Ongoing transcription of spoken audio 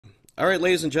All right,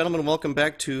 ladies and gentlemen, welcome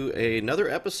back to another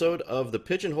episode of the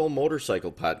Pigeon Whole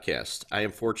Motorcycle Podcast. I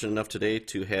am fortunate enough today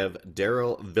to have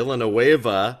Daryl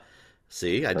Villanueva.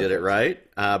 See, I did it right.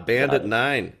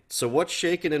 Bandit9. So what's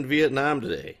shaking in Vietnam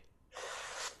today?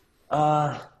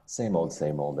 Same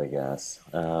old, I guess.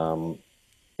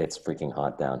 It's freaking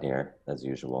hot down here, as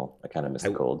usual. I kind of miss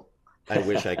the cold. I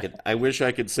wish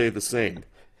I could say the same.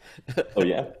 Oh,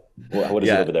 yeah? What is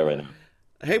it over there right now?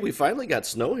 Hey, we finally got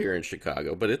snow here in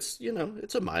Chicago, but it's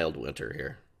a mild winter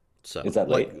here. So Is that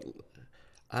late?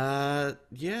 Yeah,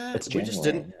 It's we just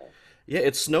January. didn't. Yeah,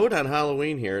 it snowed on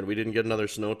Halloween here, and we didn't get another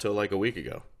snow till like a week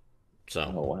ago. So,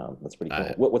 Oh, wow. That's pretty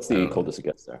I, cool. What's I the don't know. coldest it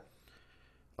gets there?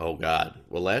 Oh God.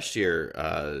 Well, last year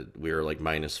we were like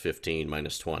minus 15,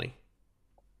 minus 20.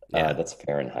 Yeah. That's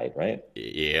Fahrenheit, right?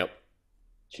 Yep.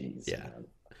 Jeez, Yeah. man. I don't know how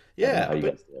Yeah, you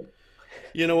but guys do it.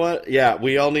 you know what? Yeah,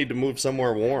 we all need to move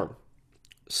somewhere warm.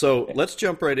 So Okay. let's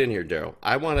jump right in here, Daryl.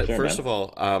 I want to Sure, first man. of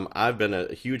all, I've been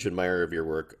a huge admirer of your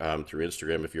work through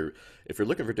Instagram. If you're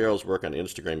looking for Daryl's work on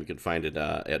Instagram, you can find it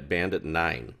at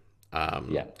Bandit9.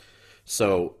 Um, Yeah.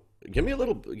 so give me a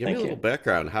Thank little you.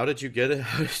 background. How did you get it?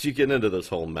 How did you get into this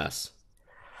whole mess?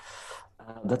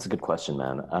 That's a good question,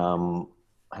 man.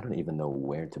 I don't even know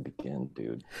where to begin,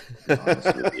 dude, to be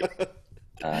honest with you.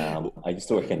 I used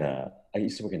to work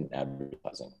in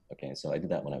advertising. Okay, so I did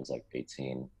that when I was like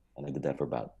 18, and I did that for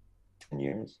about 10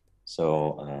 years.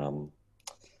 So,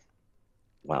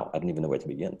 wow, I don't even know where to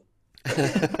begin.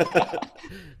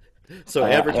 So, I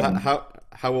have,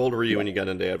 how old were you yeah, when you got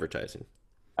into advertising?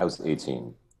 I was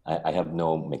 18. I have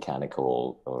no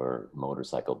mechanical or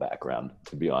motorcycle background,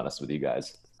 to be honest with you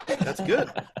guys. That's good.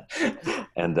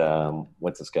 And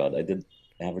what's this called? I did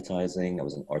advertising. I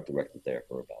was an art director there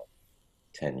for about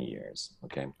 10 years.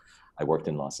 Okay. I worked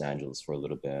in Los Angeles for a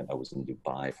little bit. I was in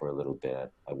Dubai for a little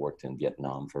bit. I worked in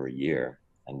Vietnam for a year.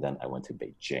 And then I went to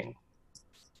Beijing.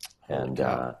 Holy And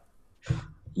cow.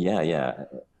 yeah.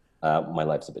 My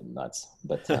life's a bit nuts,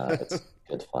 but it's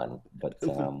good fun. But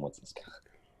what's this called?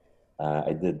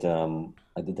 I did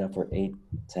that for 8,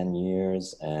 10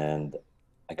 years, and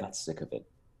I got sick of it,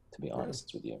 to be Yeah.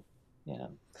 honest with you. Yeah.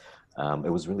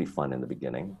 It was really fun in the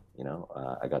beginning.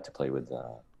 I got to play with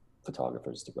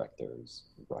photographers, directors,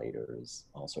 writers,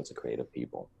 all sorts of creative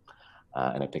people.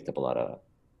 And I picked up a lot of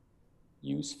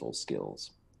useful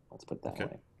skills, let's put it that Okay.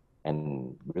 way,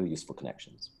 and really useful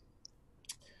connections.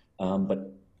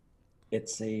 But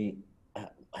it's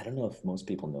I don't know if most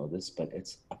people know this, but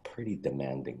it's a pretty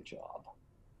demanding job,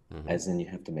 Hmm. as in you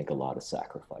have to make a lot of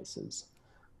sacrifices.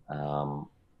 Um,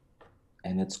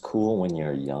 and it's cool when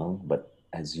you're young, but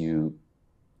as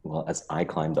I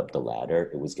climbed up the ladder,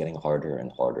 it was getting harder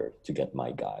and harder to get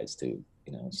my guys to,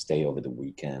 stay over the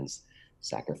weekends,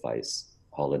 sacrifice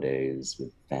holidays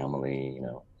with family,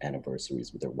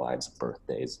 anniversaries with their wives'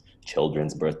 birthdays,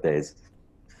 children's birthdays.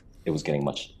 It was getting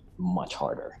much, much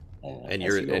harder And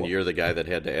as you go. you're the guy that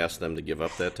had to ask them to give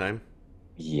up that time?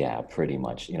 Yeah, pretty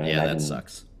much. Yeah, that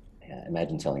sucks. Yeah,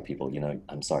 imagine telling people,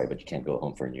 I'm sorry, but you can't go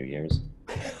home for New Year's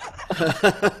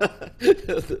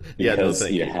Yeah, no, because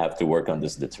thank you you. have to work on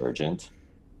this detergent.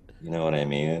 You know what I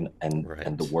mean? And the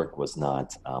Right. work was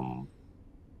not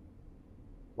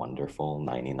wonderful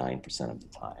 99% of the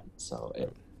time. So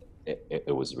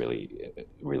it was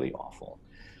really awful.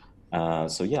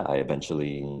 So yeah, I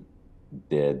eventually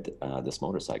did this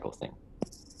motorcycle thing.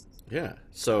 Yeah.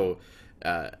 So,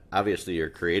 obviously you're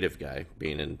a creative guy,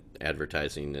 being in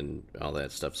advertising and all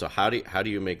that stuff. So how do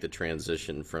you make the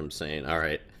transition from saying, all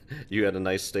right, you had a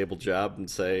nice stable job, and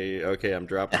say, okay, I'm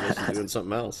dropping this and doing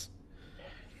something else?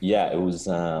 Yeah, it was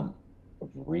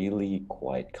really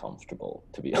quite comfortable,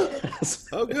 to be honest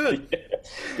Oh, with you. good.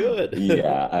 Good.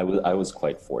 Yeah, I was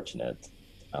quite fortunate.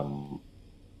 Um,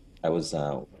 I was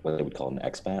what they would call an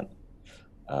expat.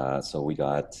 So we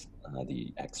got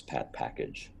the expat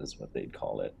package, is what they'd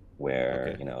call it,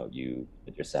 where Okay. you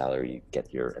with your salary, you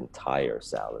get your entire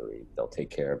salary. They'll take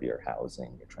care of your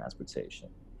housing, your transportation,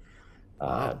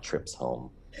 Wow. trips home,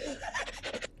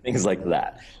 things like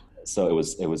that. So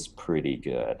it was pretty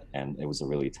good, and it was a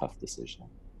really tough decision.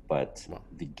 But Wow.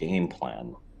 the game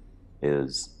plan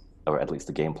is, or at least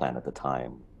the game plan at the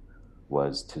time,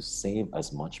 was to save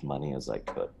as much money as I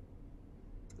could.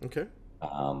 Okay.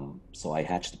 So I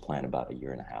hatched the plan about a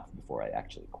year and a half before I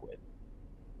actually quit,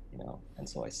 and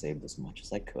so I saved as much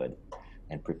as I could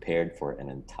and prepared for an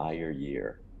entire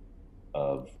year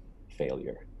of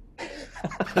failure.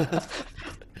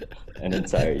 An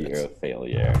entire year That's of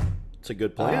failure. it's a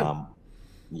good plan. Um,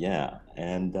 yeah,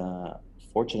 and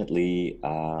fortunately,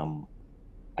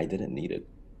 I didn't need it.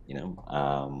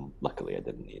 Luckily, I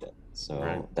didn't need it.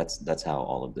 Right. So that's how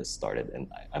all of this started. And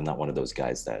I'm not one of those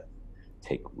guys that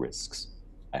take risks.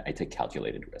 I take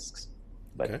calculated risks,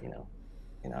 but Okay.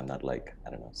 I'm not like, I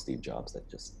don't know, Steve Jobs that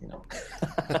just,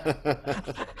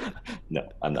 no,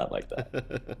 I'm not like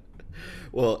that.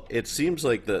 Well, it seems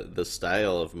like the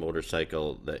style of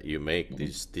motorcycle that you make,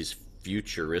 Mhm. these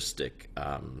futuristic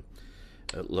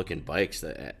looking bikes,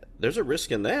 that there's a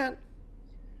risk in that.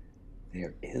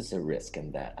 There is a risk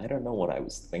in that. I don't know what I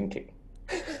was thinking.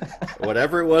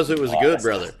 Whatever it was good,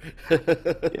 Honestly.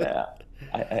 brother. Yeah,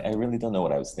 I really don't know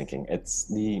what I was thinking. It's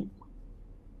the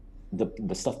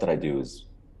stuff that I do is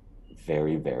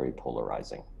very, very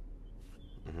polarizing.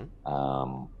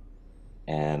 Hmm.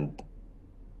 And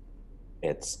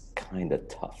it's kind of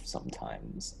tough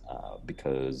sometimes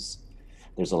because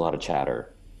there's a lot of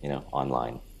chatter,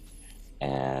 online,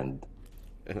 and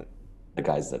the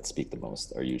guys that speak the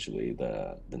most are usually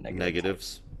the negative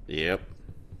Negatives. types. Yep.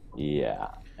 Yeah,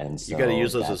 and You got to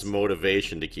use so those as that's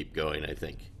motivation to keep going, I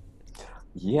think.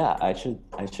 yeah. I should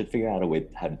figure out a way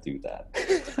how to do that.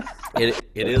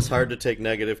 It is hard to take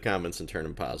negative comments and turn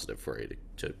them positive for you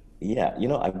to Yeah,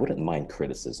 I wouldn't mind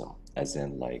criticism, as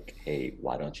in like, hey,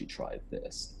 why don't you try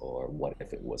this? Or what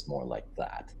if it was more like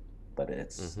that? But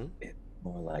it's hmm it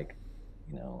more like,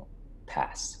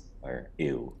 pass or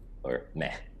ew or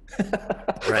meh.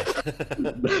 Right.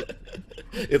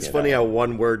 It's You funny know, how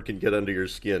one word can get under your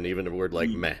skin, even a word like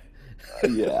meh.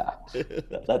 yeah,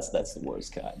 that's the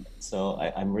worst kind. So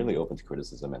I'm really open to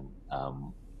criticism, and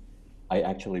I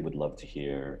actually would love to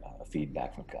hear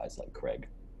feedback from guys like Craig.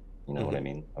 You know what I Hmm.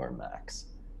 mean? Or Max,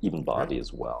 even Right. Bobby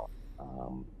as well.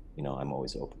 I'm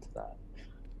always open to that.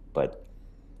 But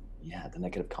yeah, the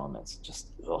negative comments just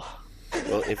ugh.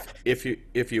 Well,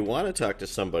 if you want to talk to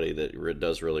somebody that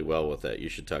does really well with that, you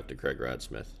should talk to Craig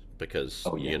Rodsmith, because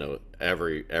Oh yeah,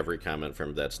 every comment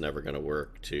from that's never going to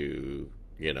work to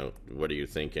what are you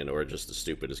thinking, or just the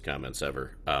stupidest comments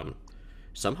ever.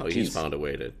 Somehow he's he's found a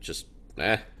way to just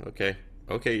okay,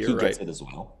 you're he gets right. it as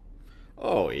well.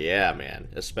 Oh yeah, man.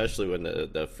 Especially when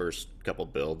the first couple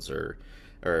builds or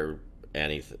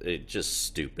anything, just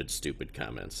stupid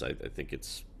comments. I think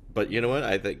it's, but you know what?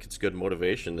 I think it's good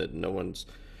motivation that no one's.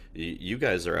 You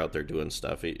guys are out there doing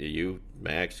stuff. You,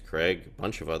 Max, Craig, a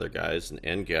bunch of other guys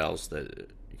and gals that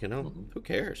Mhm. who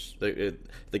cares?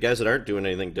 The guys that aren't doing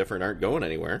anything different aren't going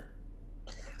anywhere.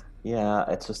 Yeah,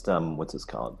 it's just what's this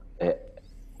called?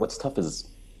 What's tough is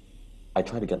I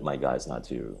try to get my guys not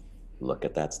to look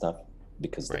at that stuff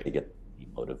because Right. they get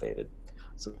demotivated.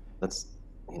 So that's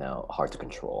hard to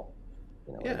control.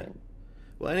 You know what I Yeah. mean?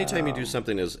 Well, anytime you do Um,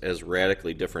 something as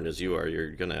radically different as you are,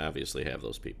 you're gonna obviously have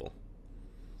those people.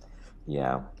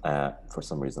 yeah. For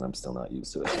some reason, I'm still not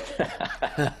used to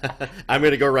it. I'm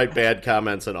gonna go write bad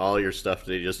comments on all your stuff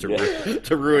today just to Yeah.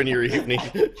 to ruin your evening.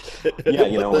 Yeah,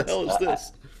 What the it's hell is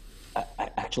this?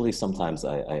 actually sometimes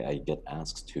I get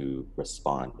asked to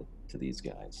respond to these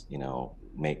guys,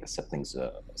 make set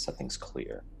things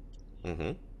clear.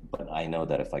 Hmm. But I know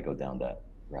that if I go down that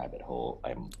rabbit hole,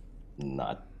 I'm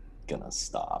not gonna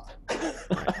stop.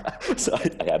 Right, So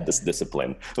I have this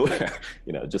discipline where,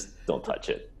 just don't touch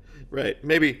it. right.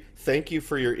 Maybe thank you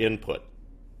for your input.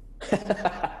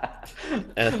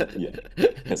 Yeah,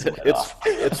 piss them right off.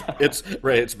 It's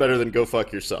right. It's better than go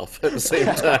fuck yourself at the same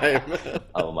time.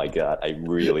 Oh my God, I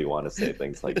really want to say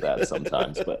things like that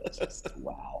sometimes, but it's just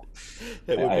wow.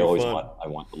 That would I be always fun.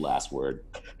 want the last word.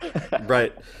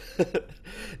 Right.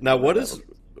 Now, what Whatever.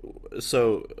 is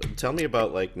so? Tell me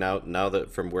about, like, now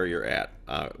that from where you're at,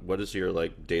 what is your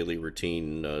like daily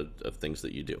routine of things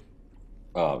that you do?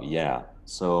 Oh yeah.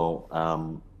 So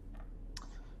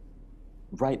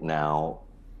right now,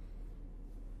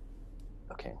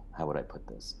 okay, how would I put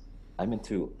this? I'm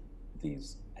into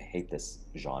these. I hate this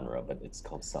genre, but it's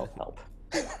called self-help.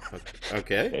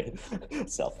 Okay. Okay,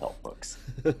 self-help books.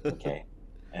 Okay,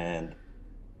 and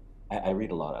I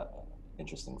read a lot of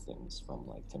interesting things from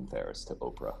like Tim Ferriss to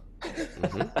Oprah.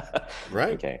 Hmm.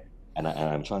 Right. Okay, and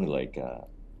I'm trying to like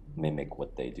mimic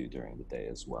what they do during the day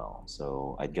as well.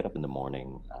 So I'd get up in the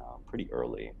morning pretty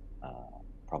early,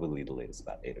 probably the latest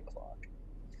about 8 o'clock,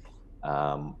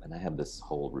 and I have this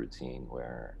whole routine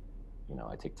where,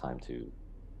 I take time to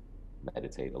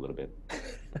meditate a little bit,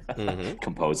 Hmm.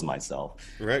 compose myself,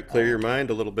 Right. Clear uh, your mind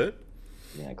a little bit.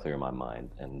 yeah, clear my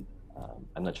mind, and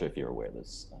I'm not sure if you're aware of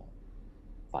this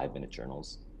 5-minute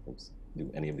journals. Oops. Do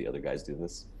any of the other guys do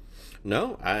this?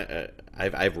 No,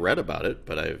 I've read about it,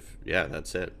 but yeah,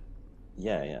 that's it.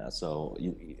 Yeah, yeah. So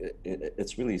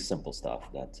it's really simple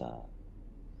stuff that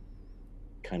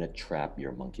kind of trap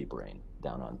your monkey brain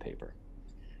down on paper,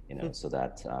 Hmm. so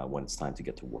that when it's time to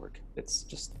get to work, it's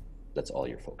just that's all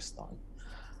you're focused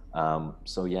on.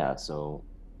 So yeah, so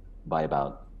by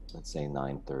about let's say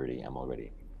 9:30, I'm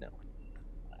already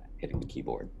hitting the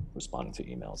keyboard, responding to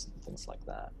emails and things like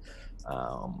that.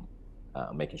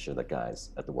 Making sure that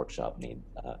guys at the workshop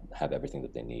have everything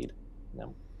that they need.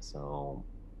 So,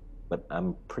 but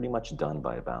I'm pretty much done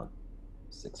by about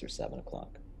 6 or 7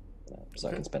 o'clock. So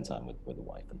I can spend time with the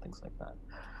wife and things like that.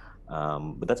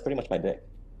 But that's pretty much my day.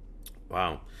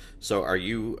 Wow. So are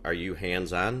you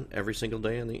hands-on every single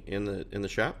day in the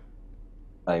shop?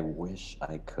 I wish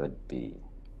I could be,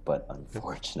 but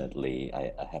unfortunately,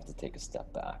 I have to take a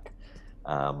step back.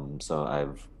 So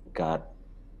I've got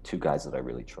 2 guys that I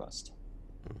really trust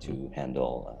to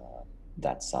handle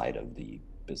that side of the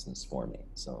business for me.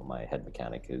 So my head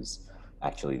mechanic is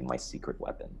actually my secret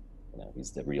weapon.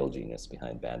 He's the real genius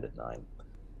behind Bandit9,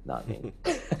 not me.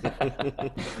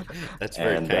 That's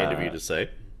very kind of you to say.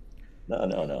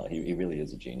 No. He really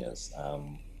is a genius.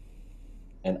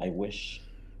 And I wish,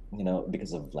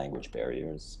 because of language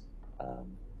barriers,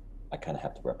 I kind of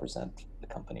have to represent the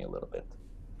company a little bit.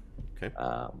 Okay.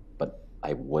 But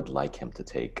I would like him to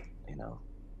take,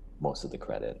 most of the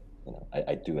credit.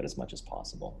 I do it as much as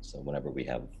possible. So whenever we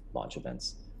have launch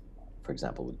events, for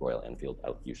example, with Royal Enfield,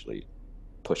 I'll usually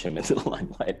push him into the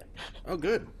limelight. Oh,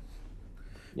 good.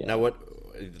 Yeah. Now, what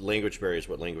language barriers?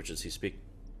 What language does he speak?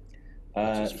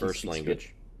 What's his first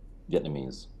language?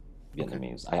 Vietnamese.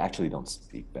 Okay. I actually don't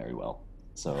speak very well.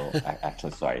 So,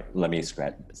 actually, sorry. Let me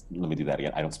do that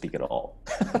again. I don't speak at all.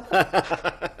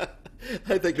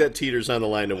 I think that teeters on the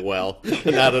line of well,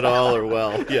 not at all or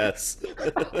well. Yes.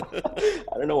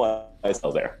 I don't know why I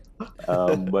fell there,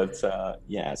 but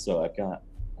yeah. So I've got.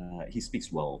 He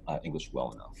speaks English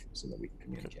well enough so that we can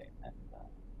communicate. And,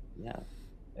 yeah.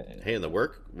 Hey, and the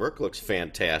work looks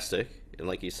fantastic, and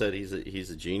like you said,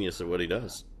 he's a genius at what he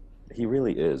does. He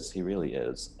really is.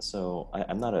 So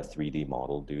I'm not a 3D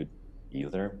model dude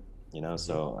either.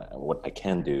 So what I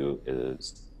can do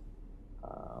is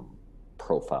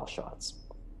profile shots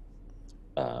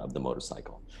of the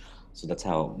motorcycle. So that's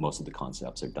how most of the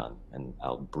concepts are done, and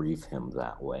I'll brief him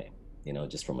that way.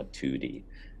 Just from a 2D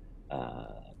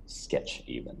sketch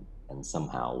even, and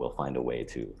somehow we'll find a way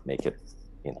to make it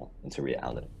into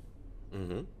reality.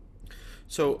 Mm-hmm.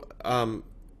 So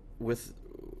with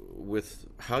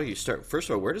how you start, first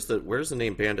of all, where does the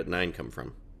name Bandit9 come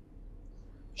from?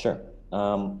 Sure.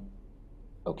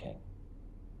 Okay,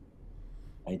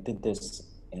 I did this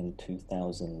in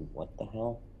 2000, what the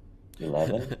hell,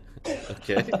 11.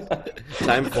 Okay.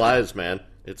 Time flies, man.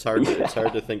 It's hard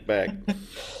to think back.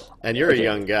 And you're a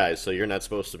young guy, so you're not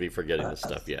supposed to be forgetting this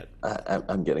stuff yet.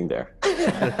 I'm getting there.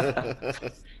 Where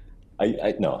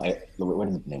did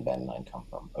the name Bandit9 come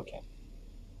from? Okay.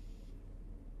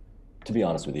 To be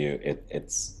honest with you,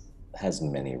 it has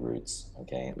many roots.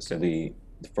 Okay. So the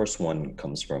first one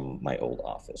comes from my old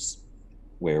office,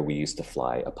 where we used to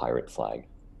fly a pirate flag.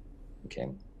 Okay.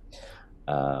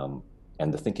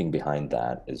 And the thinking behind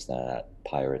that is that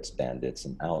pirates, bandits,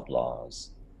 and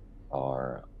outlaws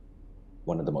are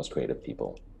one of the most creative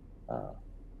people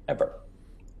ever.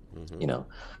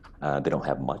 Mm-hmm. They don't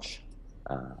have much,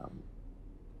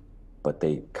 but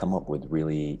they come up with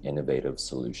really innovative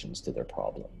solutions to their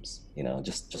problems.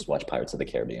 Just watch Pirates of the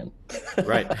Caribbean.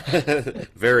 Right.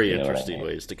 Very interesting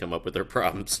ways to come up with their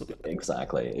problems.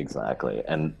 Exactly.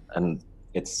 And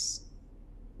it's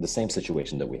the same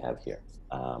situation that we have here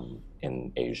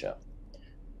in Asia.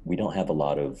 We don't have a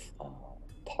lot of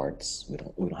parts. We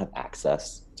don't have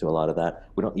access to a lot of that.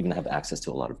 We don't even have access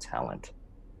to a lot of talent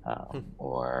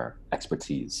or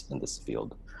expertise in this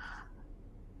field.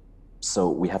 So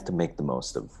we have to make the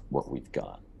most of what we've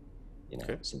got.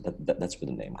 Okay. So that's where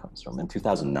the name comes from. In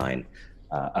 2009,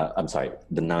 I'm sorry,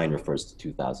 the 9 refers to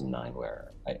 2009,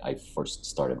 where I first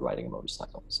started riding a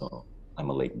motorcycle. So I'm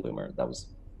a late bloomer. That was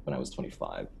when I was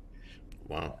 25.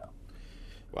 Wow.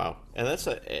 Wow. And that's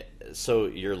so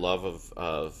your love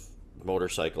of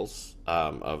motorcycles,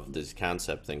 of these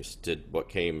concept things, what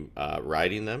came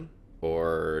riding them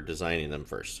or designing them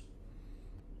first?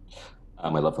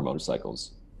 My love for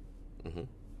motorcycles. Mm-hmm.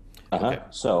 Okay.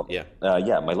 So yeah,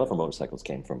 my love for motorcycles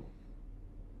came from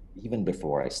even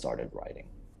before I started riding.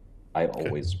 I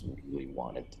always really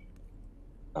wanted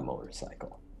a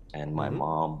motorcycle, and my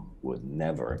mom would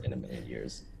never in a million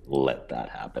years let that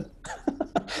happen.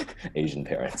 Asian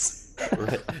parents.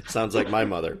 Right. Sounds like my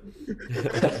mother.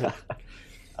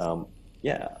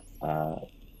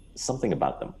 Something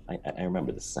about them. I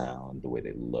remember the sound, the way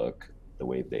they look, the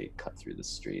way they cut through the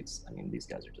streets. I mean, these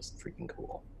guys are just freaking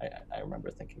cool. I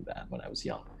remember thinking that when I was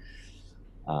young.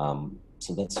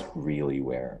 So that's really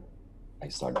where I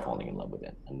started falling in love with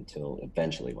it, until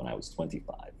eventually when I was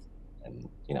 25, and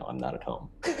I'm not at home.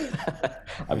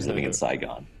 I was living in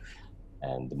Saigon,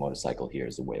 and the motorcycle here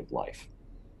is a way of life.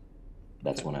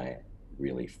 That's when I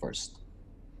really first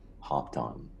hopped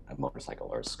on a motorcycle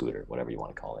or a scooter, whatever you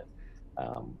want to call it,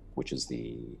 which is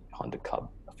the Honda Cub,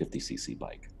 a 50cc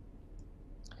bike.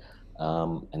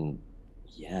 And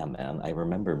yeah, man, I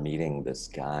remember meeting this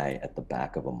guy at the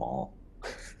back of a mall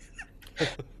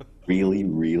really,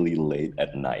 really late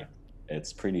at night.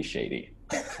 It's pretty shady.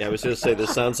 Yeah, I was going to say,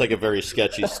 this sounds like a very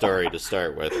sketchy story to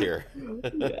start with here.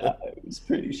 Yeah, it was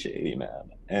pretty shady,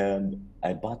 man. And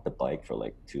I bought the bike for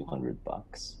like $200,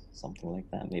 something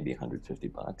like that, maybe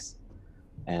 $150.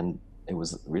 And it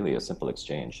was really a simple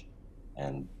exchange.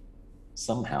 And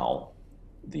somehow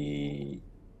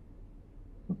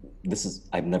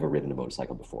I've never ridden a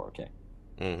motorcycle before, okay?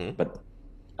 Mm-hmm. But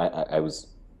I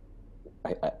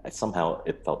somehow,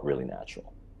 it felt really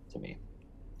natural to me.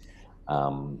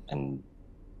 And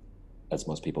as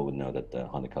most people would know, that the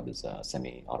Honda Cub is a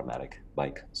semi-automatic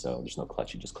bike, so there's no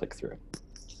clutch, you just click through.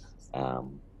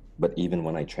 But even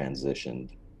when I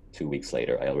transitioned 2 weeks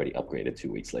later, I already upgraded 2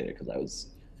 weeks later because I was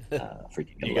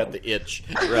freaking in You love. got the itch,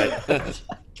 right? Got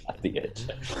the itch.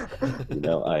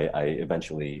 I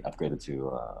eventually upgraded to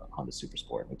a Honda Super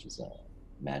Sport, which is a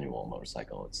manual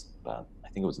motorcycle. It's about, I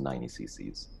think it was 90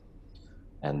 cc's.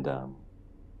 And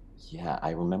yeah,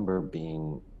 I remember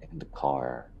being in the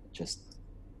car, just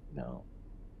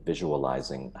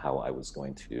visualizing how I was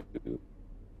going to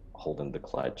hold in the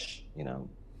clutch,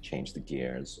 change the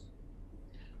gears.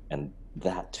 And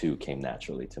that too came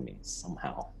naturally to me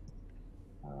somehow.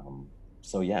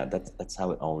 So yeah, that's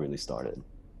how it all really started.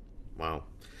 Wow.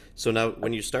 So now,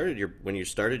 when you started your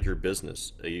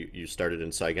business, you started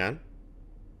in Saigon?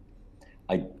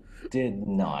 I did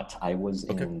not. I was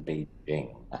in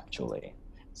Beijing, actually.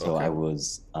 So I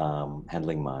was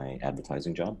handling my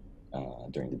advertising job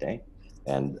during the day,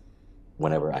 and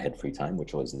whenever I had free time,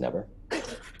 which was never,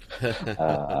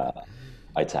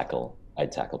 I tackle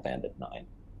Bandit9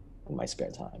 in my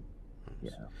spare time.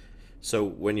 Yeah. So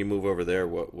when you move over there,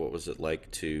 what was it like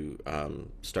to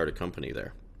start a company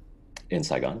there? In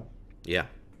Saigon? Yeah.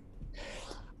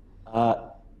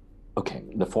 Okay.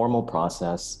 The formal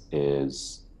process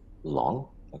is long.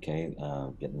 Okay.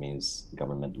 Vietnamese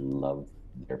government love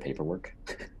their paperwork.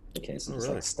 Okay. So it's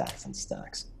like stacks and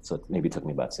stacks. So it maybe took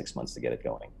me about 6 months to get it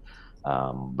going.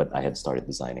 But I had started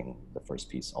designing the first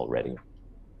piece already.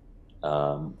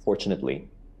 Fortunately,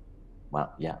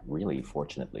 wow, yeah, really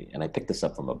fortunately. And I picked this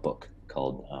up from a book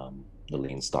called The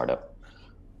Lean Startup,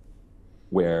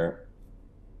 where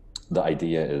the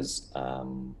idea is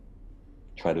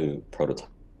try to prototype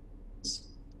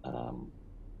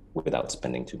without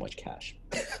spending too much cash.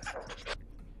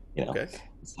 Okay.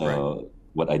 So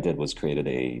what I did was created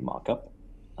a mock-up.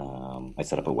 I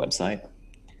set up a website,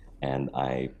 and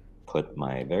I put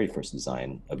my very first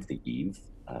design of the Eve,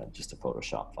 just a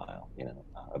Photoshop file,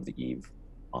 of the Eve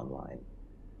online.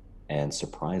 And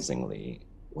surprisingly,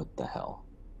 what the hell,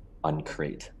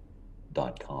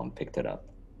 uncrate.com picked it up.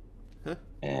 Huh?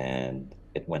 And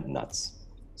it went nuts.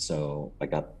 So I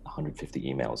got 150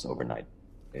 emails overnight.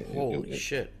 Holy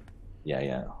shit.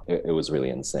 Yeah. It was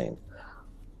really insane.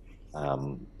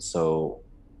 So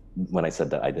when I said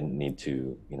that I didn't need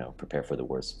to, prepare for the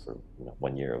worst for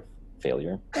 1 year of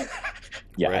failure,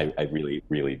 yeah, right. I really,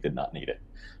 really did not need it.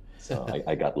 So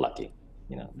I got lucky,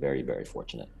 very, very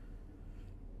fortunate.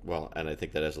 Well, and I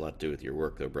think that has a lot to do with your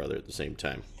work, though, brother, at the same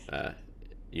time.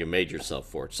 You made yourself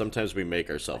fortunate. Sometimes we make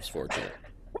ourselves fortunate.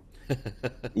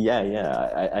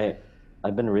 Yeah.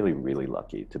 I've been really, really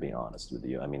lucky, to be honest with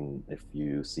you. I mean, if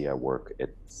you see our work,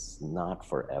 it's not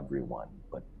for everyone,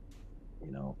 but,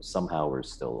 somehow we're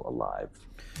still alive.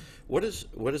 What is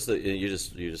the, you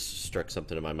just struck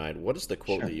something in my mind. What is the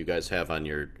quote that you guys have on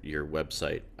your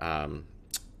website?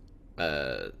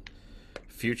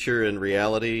 Future and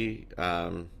reality,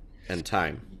 and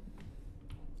time.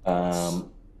 Right.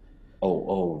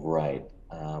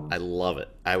 I love it.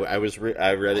 I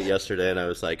read it yesterday and I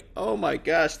was like, oh my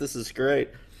gosh, this is great.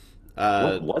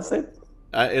 What was it?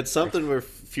 It's something where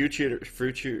future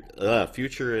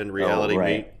and reality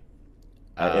meet.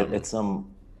 It's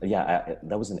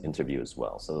that was an interview as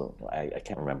well. So I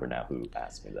can't remember now who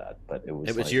asked me that, but it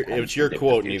was your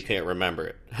quote and you can't remember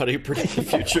it. How do you predict the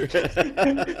future?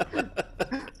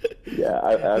 Yeah,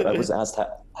 I was asked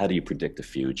how do you predict the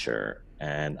future,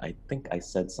 and I think I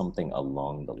said something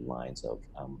along the lines of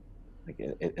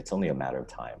it's only a matter of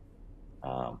time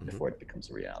before it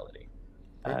becomes a reality.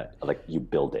 Like you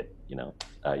build it,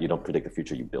 you don't predict the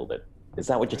future, you build it. Is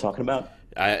that what you're talking about?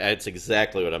 It's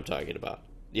exactly what I'm talking about.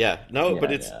 Yeah, no,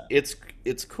 but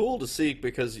it's cool to see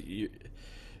because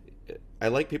I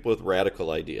like people with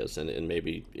radical ideas, and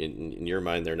maybe in your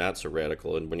mind they're not so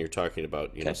radical. And when you're talking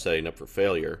about setting up for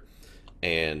failure,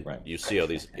 and Right. you see all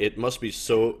these. It must be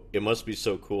so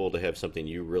cool to have something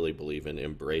you really believe in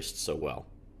embraced so well,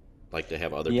 like to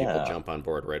have other people Yeah. jump on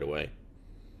board right away.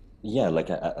 Yeah, like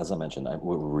as I mentioned,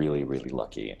 we're really, really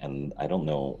lucky. And I don't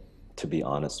know, to be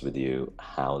honest with you,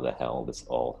 how the hell this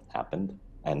all happened.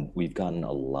 And we've gotten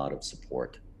a lot of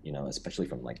support, especially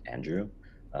from like Andrew,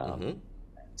 Mm-hmm.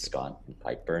 Scott, and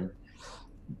Pipeburn.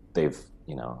 They've,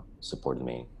 supported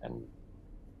me. And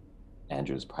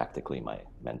Andrew's practically my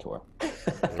mentor.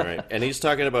 Right, and he's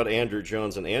talking about Andrew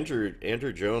Jones, and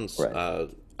Andrew Jones Right.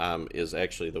 is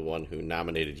actually the one who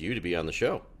nominated you to be on the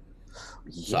show.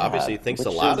 So obviously, Yeah, he thinks a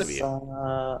lot of you.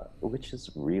 which is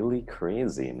really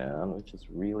crazy, man. Which is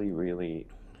really, really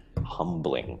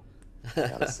humbling, I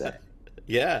gotta say.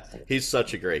 Yeah, he's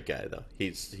such a great guy, though.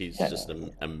 He's Yeah, just yeah.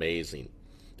 amazing,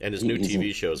 and his He, new he's in,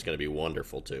 TV show is going to be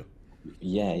wonderful too.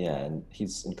 yeah, and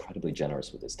he's incredibly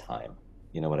generous with his time.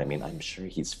 You know what I mean? I'm sure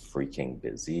he's freaking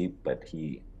busy, but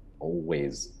he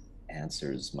always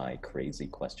answers my crazy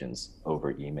questions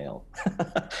over email which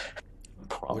is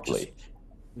promptly.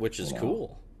 which You is know,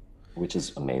 cool. which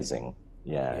is amazing.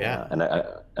 Yeah, Yeah,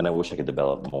 yeah. And I wish I could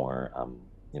develop more,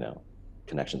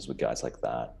 connections with guys like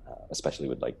that, especially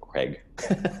with like Craig,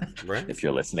 right. if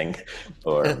you're listening,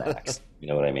 or Max. You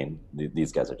know what I mean?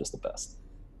 These guys are just the best.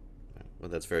 Well,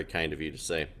 that's very kind of you to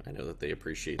say. I know that they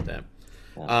appreciate that.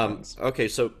 Yeah, thanks. Okay,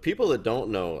 so people that don't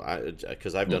know,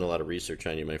 because I've done Mm, a lot of research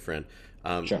on you, my friend,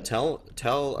 sure.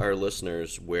 tell our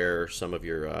listeners where some of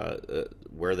your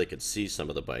where they could see some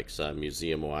of the bikes,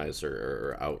 museum wise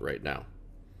or out right now.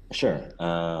 Sure.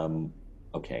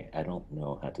 Okay, I don't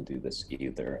know how to do this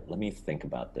either. Let me think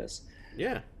about this.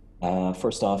 Yeah.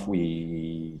 First off,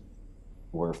 we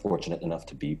were fortunate enough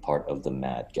to be part of the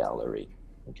Mad Gallery,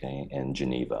 okay, in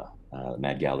Geneva.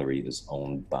 Mad Gallery is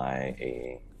owned by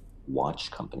a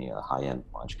watch company, a high-end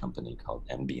watch company called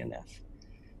MB&F.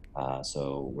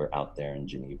 So we're out there in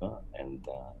Geneva, and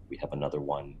we have another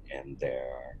one in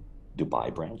their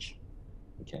Dubai branch,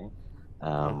 okay.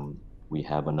 Wow. We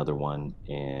have another one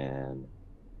in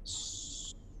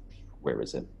where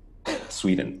is it?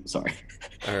 Sweden, sorry,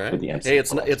 All right. with the Hey, MC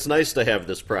collection. it's nice to have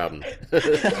this problem.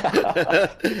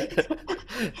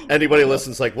 Anybody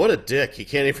listens like, what a dick. He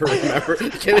can't even remember. He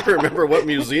can't even remember what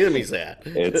museum he's at.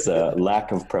 It's a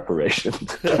lack of preparation.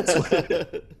 That's what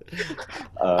it is.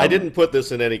 I Um, didn't put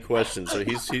this in any question, so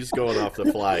he's going off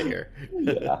the fly here.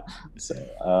 yeah. So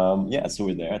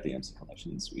we're there at the MC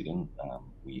Collection in Sweden.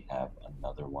 We have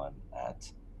another one at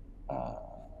uh,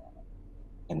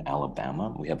 in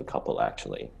Alabama. We have a couple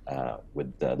actually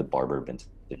with the Barber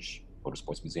Vintage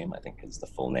Motorsports Museum, I think is the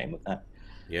full name of that.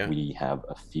 Yeah. We have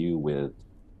a few with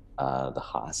the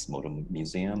Haas Motor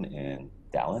Museum in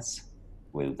Dallas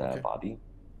with Okay. Bobby.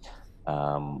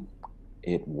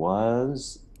 It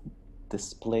was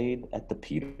displayed at the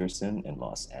Peterson in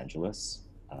Los Angeles,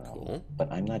 Cool.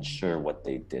 but I'm not sure what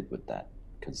they did with that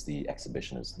because the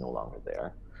exhibition is no longer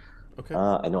there. Okay.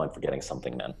 I know I'm forgetting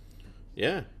something, man.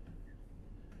 Yeah.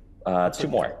 That's Two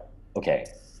okay. more. Okay.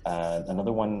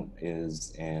 Another one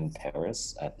is in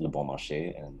Paris at Le Bon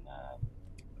Marché, and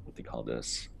what do they call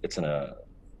this? It's in a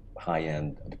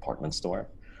high-end department store,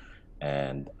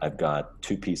 and I've got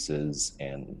two pieces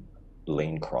in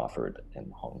Lane Crawford in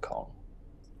Hong Kong.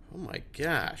 Oh my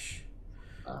gosh.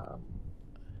 Um,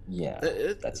 yeah,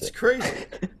 that's It's it. crazy.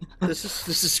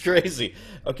 This is crazy.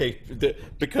 Okay,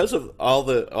 because of all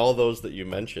those that you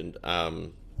mentioned,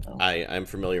 Oh. I'm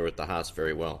familiar with the Haas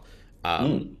very well.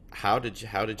 Mm. How did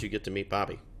you get to meet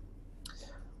Bobby?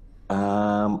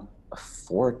 Um,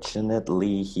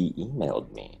 Fortunately, he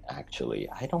emailed me, actually.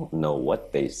 I don't know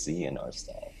what they see in our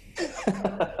stuff,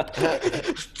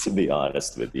 to be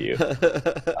honest with you.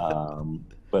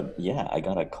 But yeah, I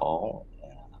got a call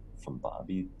from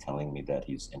Bobby telling me that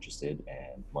he's interested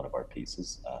in one of our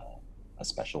pieces, a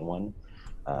special one.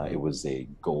 It Mhm. was a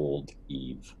gold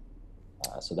Eve.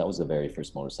 So that was the very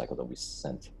first motorcycle that we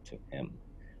sent to him.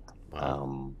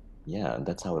 Wow. Yeah, and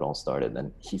that's how it all started.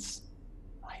 And he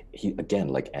again,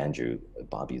 like Andrew,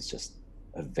 Bobby's just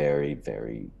a very,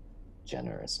 very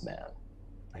generous man.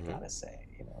 I Mhm. gotta say,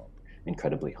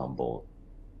 incredibly humble,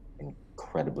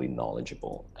 incredibly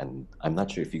knowledgeable. And I'm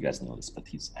not sure if you guys know this, but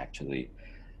he's actually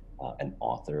an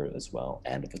author as well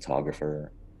and a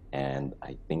photographer. And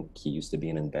I think he used to be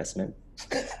in investment.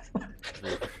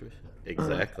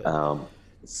 Exactly. um,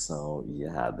 so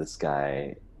yeah, this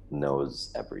guy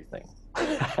knows everything.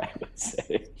 I would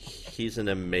say. He's an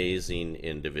amazing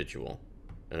individual.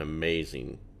 An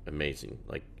amazing.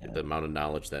 Like Yeah, the amount of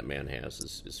knowledge that man has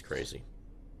is crazy.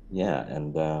 yeah,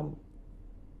 and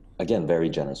again, very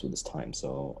generous with his time.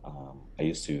 So I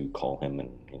used to call him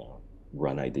and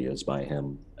run ideas by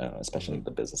him, especially Hmm.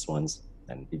 the business ones.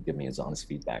 and he'd give me his honest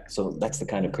feedback. So that's the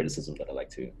kind of criticism that I like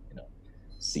to,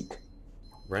 seek.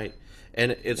 Right.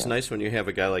 And it's nice when you have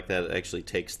a guy like that actually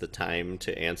takes the time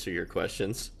to answer your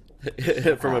questions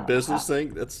from a business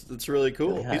thing. That's really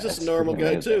cool. Yeah, He's just a normal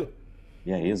guy too.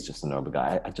 Yeah, he is just a normal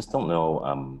guy. I just don't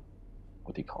know,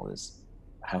 what do you call this?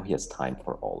 How he has time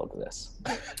for all of this.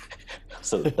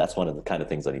 So that's one of the kind of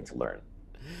things I need to learn.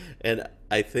 And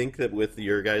I think that with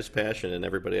your guys' passion and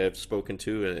everybody I've spoken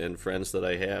to and friends that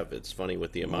I have, it's funny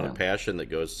with the amount of passion that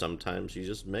goes. Sometimes you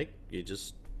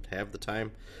just have the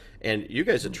time, and you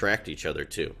guys attract each other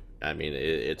too. I mean,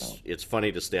 it's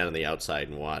funny to stand on the outside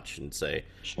and watch and say,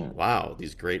 wow,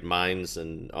 these great minds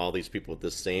and all these people with the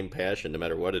same passion, no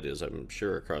matter what it is, I'm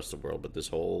sure across the world, but this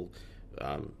whole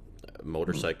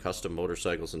custom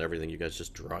motorcycles and everything, you guys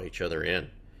just draw each other in.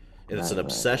 And it's an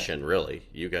obsession, really.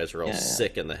 You guys are all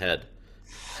sick in the head.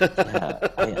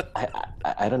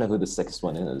 I don't know who the sickest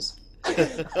one is.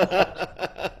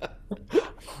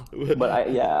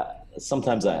 But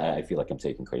sometimes I feel like I'm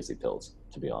taking crazy pills,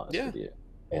 to be honest with you.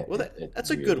 That's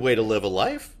a good way to live a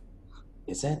life.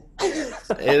 Is it?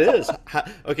 It is.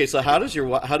 Okay, so how does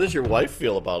your wife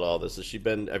feel about all this?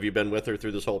 Have you been with her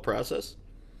through this whole process?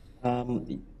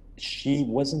 She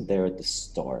wasn't there at the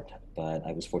start, but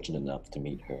I was fortunate enough to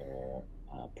meet her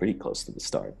pretty close to the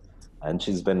start, and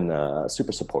she's been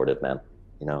super supportive, man.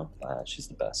 She's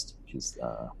the best. She's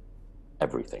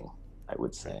everything, I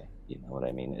would say. You know what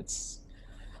I mean? It's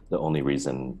the only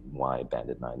reason why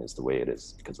Bandit9 is the way it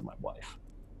is because of my wife.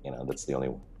 That's the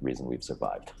only reason we've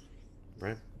survived.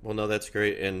 Right. Well, no, that's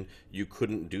great. And you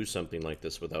couldn't do something like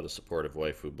this without a supportive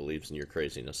wife who believes in your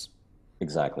craziness.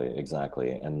 Exactly.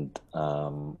 And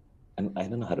I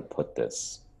don't know how to put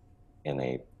this in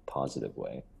a positive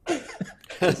way.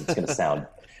 Because it's gonna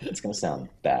sound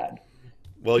bad.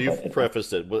 Well, you've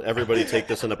prefaced it. Well, everybody take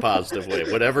this in a positive way.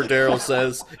 Whatever Daryl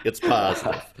says, it's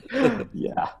positive.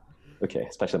 Yeah. Okay.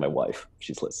 Especially my wife.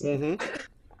 She's listening. Mm-hmm.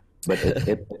 But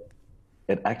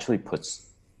it actually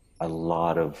puts a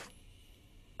lot of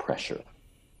pressure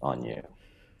on you.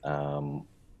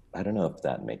 I don't know if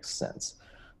that makes sense,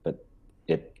 but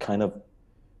it kind of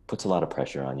puts a lot of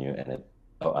pressure on you, and it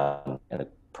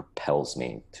propels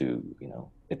me to,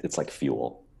 it's like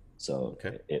fuel. So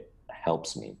it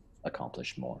helps me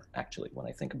accomplish more, actually, when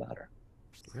I think about her.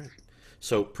 Right.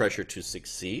 So pressure to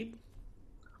succeed,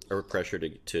 or pressure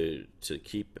to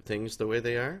keep things the way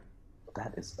they are?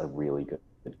 That is a really good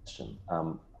question.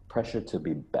 Pressure to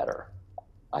be better,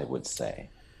 I would say.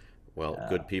 Well,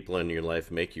 good people in your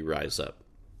life make you rise up.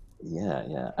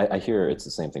 Yeah. I hear it's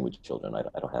the same thing with children. I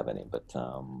don't have any, but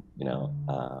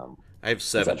I have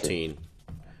 17.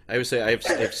 I would say I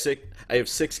have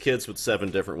 6 kids with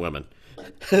 7 different women.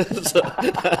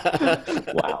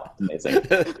 Wow, amazing.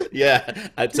 Yeah,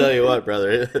 I tell you what,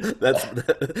 brother,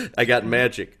 I got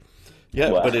magic.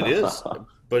 Yeah, wow.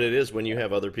 But it is when you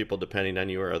have other people depending on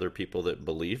you or other people that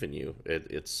believe in you.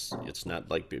 It's not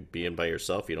like being by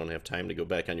yourself. You don't have time to go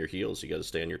back on your heels. You got to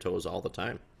stay on your toes all the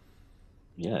time.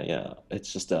 Yeah.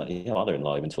 It's just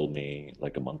father-in-law even told me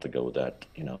like a month ago that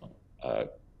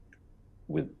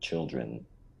with children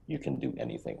you can do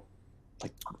anything.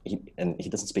 Like he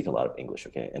doesn't speak a lot of English,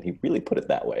 okay, and he really put it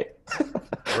that way.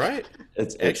 Right.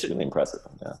 It's really impressive.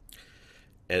 Yeah.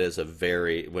 It is a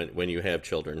very when you have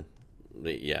children.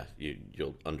 Yeah,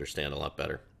 you'll understand a lot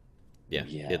better. Yeah,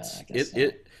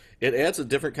 it adds a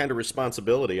different kind of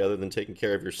responsibility other than taking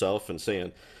care of yourself and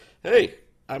saying, "Hey,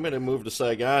 I'm going to move to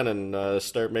Saigon and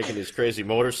start making these crazy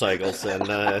motorcycles,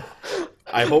 and I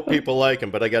hope people like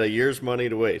them, but I got a year's money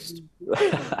to waste."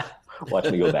 Watch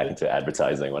me go back into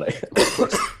advertising when I.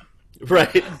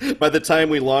 Right. By the time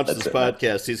we launch this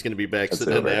podcast, he's going to be back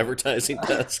sitting at the advertising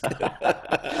desk.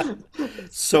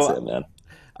 So. Man.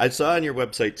 I saw on your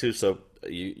website too. So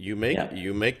you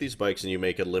make these bikes and you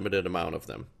make a limited amount of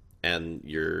them, and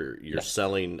you're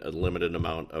selling a limited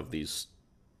amount of these.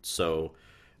 So,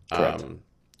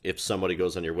 if somebody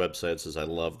goes on your website and says, "I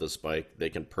love this bike," they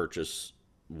can purchase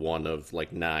one of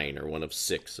like 9 or one of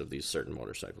 6 of these certain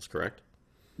motorcycles. Correct?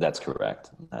 That's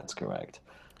correct.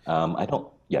 I don't.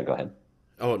 Yeah, go ahead.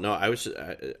 Oh no,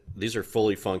 these are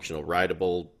fully functional,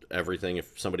 rideable, everything.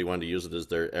 If somebody wanted to use it as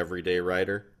their everyday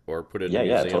rider or put it in a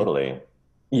museum. Yeah, totally.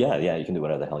 Yeah, you can do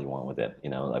whatever the hell you want with it.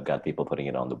 I've got people putting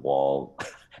it on the wall,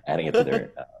 adding it to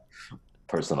their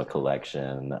personal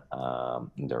collection,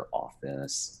 in their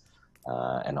office,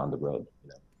 and on the road.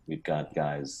 We've got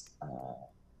guys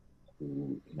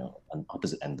who, on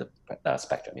opposite end of the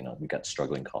spectrum. We've got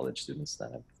struggling college students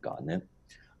that have gotten it,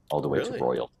 all the way to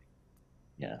royalty.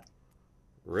 Yeah.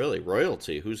 Really?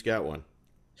 Royalty? Who's got one?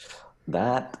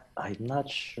 That I'm not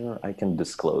sure I can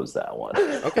disclose that one.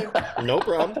 Okay, no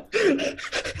problem.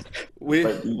 We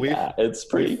But we yeah, it's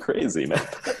pretty crazy, man.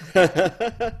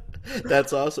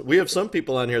 That's awesome. We have some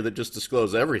people on here that just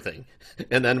disclose everything,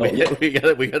 and then Oh yeah,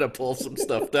 we gotta pull some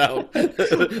stuff down.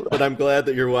 But I'm glad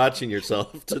that you're watching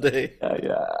yourself today.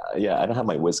 yeah. I don't have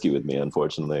my whiskey with me,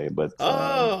 unfortunately, but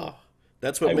Oh,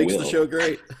 that's what I makes the will. show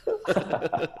great.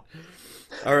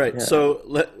 All right, Yeah. so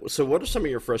what are some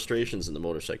of your frustrations in the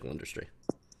motorcycle industry?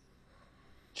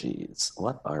 Geez,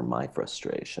 what are my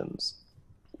frustrations?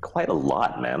 Quite a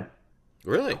lot, man.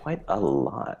 Really? Quite a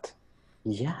lot.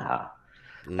 Yeah.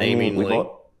 I mean,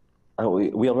 Namingly,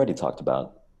 we already talked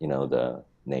about, the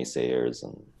naysayers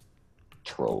and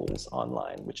trolls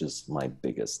online, which is my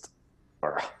biggest.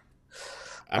 Ugh.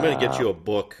 I'm gonna get you a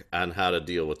book on how to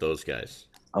deal with those guys.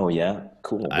 Oh yeah,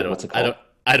 cool. I don't, What's it I don't, called?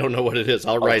 I don't know what it is.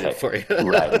 I'll write it Okay, for you.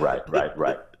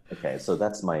 right. Okay, so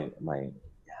that's my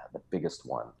yeah, the biggest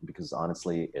one because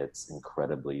honestly, it's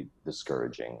incredibly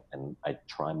discouraging, and I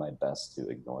try my best to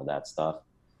ignore that stuff.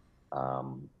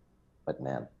 Um, but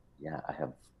man, yeah, I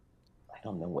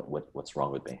don't know what's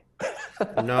wrong with me.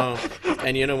 No,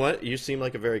 and you know what? You seem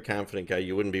like a very confident guy.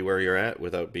 You wouldn't be where you're at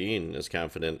without being as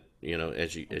confident,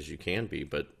 as you can be.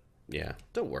 But yeah,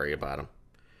 don't worry about them.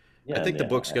 I Yeah, think the yeah,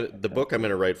 book's gonna the book I'm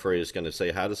gonna write for you is gonna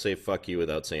say how to say fuck you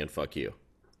without saying fuck you.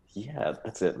 yeah.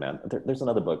 That's it, man. There's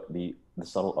another book, the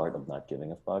subtle art of not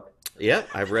giving a fuck. Yeah,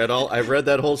 I've read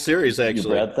that whole series You've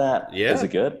actually. read that? Is Yeah,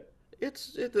 it good?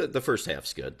 the first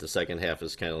half's good. The second half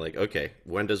is kind of like, okay,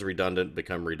 when does redundant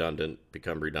become redundant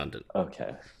become redundant?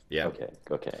 Okay, Yeah,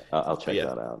 okay. I'll check yeah,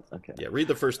 that out. Okay. yeah. Read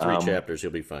the first three Um, chapters,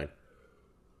 you'll be fine.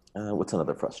 what's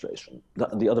another frustration?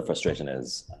 The other frustration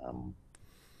is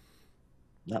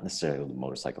not necessarily the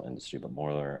motorcycle industry, but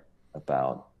more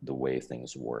about the way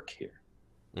things work here.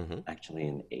 Hmm. Actually,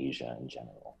 in Asia in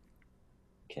general.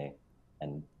 Okay,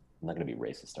 and I'm not going to be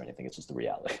racist or anything. It's just the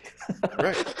reality.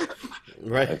 Right,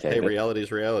 right. Okay, Hey, reality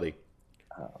is reality.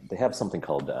 they have something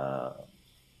called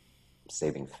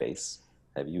saving face.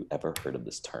 Have you ever heard of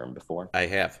this term before? I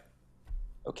have.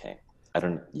 Okay, I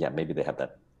don't. Yeah, maybe they have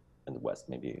that in the West.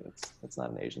 Maybe it's not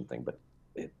an Asian thing, but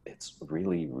it's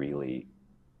really really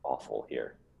awful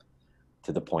here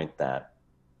to the point that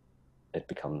it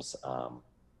becomes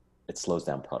it slows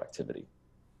down productivity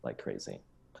like crazy.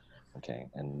 Okay,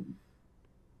 and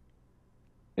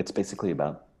it's basically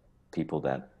about people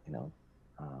that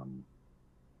um,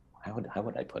 how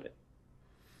would I put it?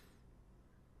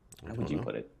 I How would don't you know.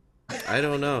 put it? I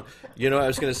don't know. I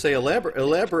was going to say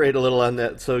elaborate a little on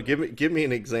that. So give me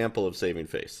an example of saving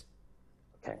face.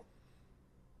 Okay,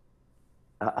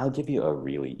 I'll give you a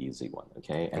really easy one.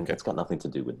 Okay, and Okay. it's got nothing to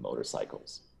do with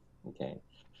motorcycles. Okay,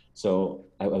 so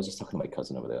I was just talking to my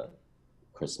cousin over the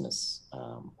Christmas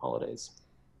holidays,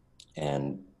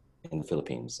 and in the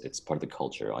Philippines, it's part of the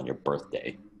culture on your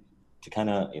birthday to kind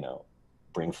of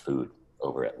bring food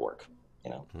over at work.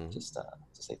 Mhm. Just to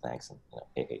say thanks and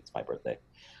hey, it's my birthday.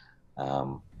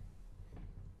 Um,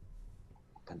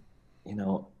 but you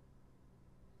know,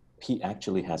 he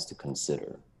actually has to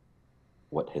consider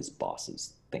what his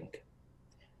bosses think.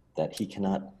 That he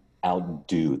cannot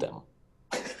outdo them.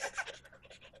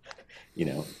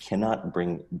 Cannot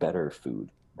bring better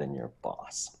food than your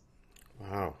boss.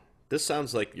 Wow. This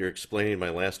sounds like you're explaining my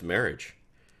last marriage.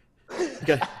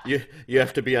 You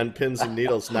have to be on pins and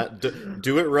needles, not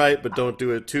do it right, but don't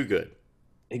do it too good.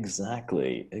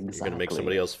 Exactly, You're going to make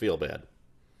somebody exactly. else feel bad.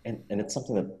 And it's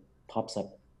something that pops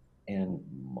up in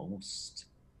most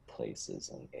places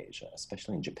in Asia,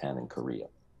 especially in Japan and Korea.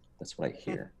 That's what I Hmm.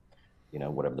 hear.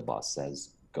 Whatever the boss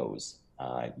says goes.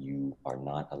 You are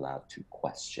not allowed to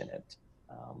question it.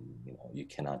 You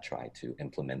cannot try to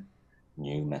implement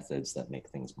new methods that make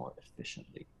things more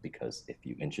efficiently because if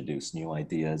you introduce new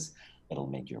ideas, it'll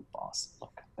make your boss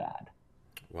look bad.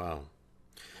 Wow.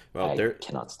 Well, I there.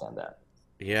 cannot stand that.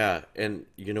 Yeah, and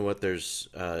you know what? There's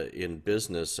in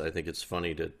business. I think it's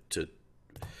funny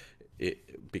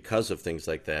because of things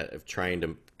like that of trying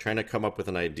to come up with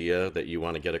an idea that you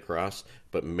want to get across,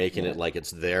 but making Yeah. it like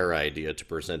it's their idea to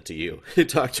present to you. You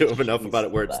talk to them enough about Jeez,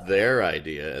 it where it's their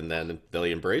idea, and then they'll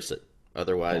embrace it.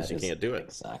 Otherwise, that you is can't do it.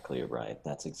 exactly right.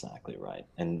 That's exactly right.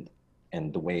 And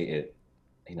the way it,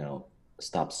 you know,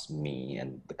 stops me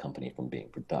and the company from being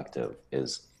productive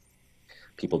is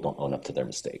people don't own up to their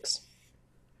mistakes.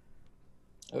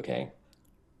 Okay.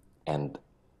 And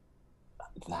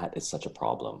that is such a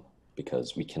problem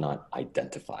because we cannot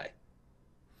identify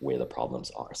where the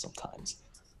problems are sometimes.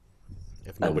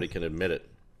 If And nobody can admit it.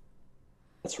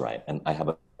 that's right. And I have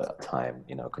a time,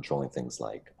 controlling things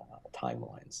like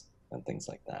timelines and things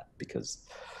like that because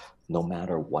no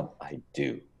matter what I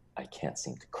do, I can't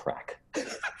seem to crack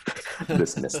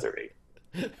this mystery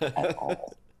at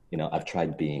all. I've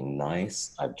tried being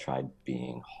nice. I've tried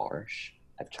being harsh.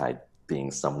 I've tried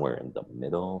being somewhere in the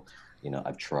middle.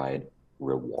 I've tried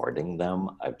rewarding them.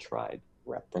 I've tried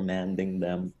reprimanding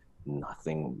them.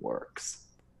 Nothing works.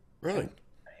 Really?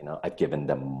 And, I've given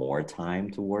them more time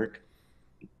to work.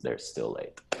 They're still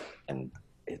late. And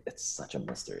it's such a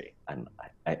mystery. And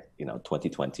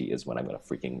 2020 is when I'm going to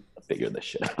freaking figure this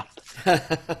shit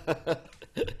out.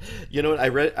 You know what?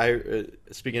 I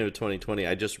speaking of 2020,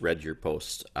 I just read your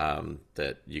post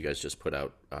that you guys just put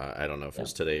out. I don't know if it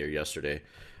was today or yesterday.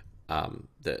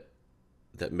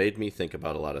 That made me think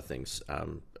about a lot of things.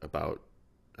 About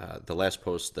the last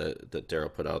post that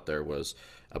Daryl put out there was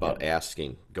about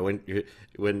asking,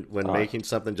 when making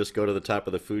something, just go to the top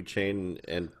of the food chain,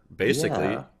 and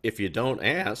basically, if you don't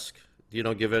ask, you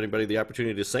don't give anybody the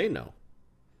opportunity to say no.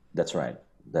 That's right.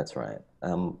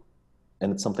 And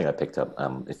it's something I picked up.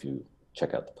 If you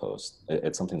check out the post,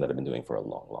 it's something that I've been doing for a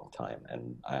long, long time,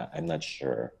 and I'm not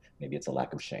sure. Maybe it's a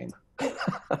lack of shame.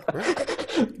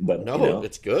 Right. But no,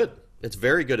 it's good. It's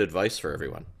very good advice for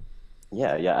everyone.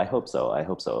 Yeah, I hope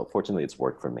so. Fortunately, it's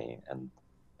worked for me, and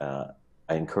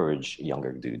I encourage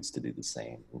younger dudes to do the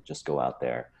same. Just go out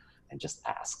there and just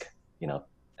ask,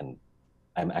 And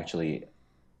I'm actually,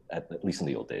 at least in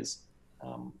the old days,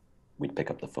 we'd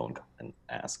pick up the phone and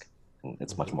ask, and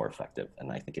it's much more effective.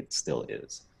 And I think it still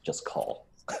is. Just call.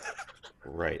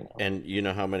 Right. And you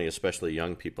know how many, especially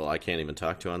young people, I can't even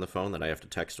talk to on the phone, that I have to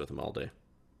text with them all day,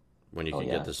 when you can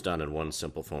get this done in one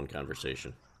simple phone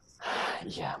conversation.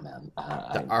 Yeah, man.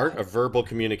 The art of verbal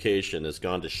communication has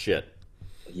gone to shit.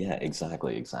 Yeah,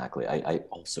 exactly. I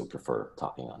also prefer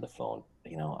talking on the phone.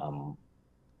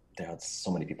 There are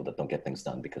so many people that don't get things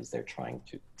done because they're trying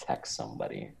to text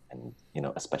somebody, and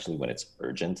especially when it's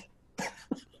urgent.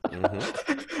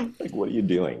 Like, what are you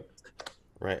doing?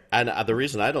 Right. And the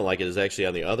reason I don't like it is actually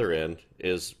on the other end,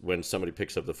 is when somebody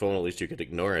picks up the phone, at least you could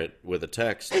ignore it. With a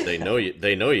text, they know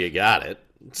you got it.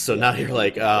 So now you're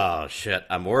like, oh shit,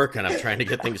 I'm working, I'm trying to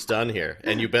get things done here,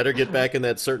 and you better get back in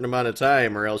that certain amount of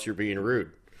time, or else you're being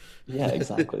rude. Yeah,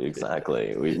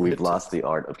 exactly. We've lost the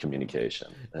art of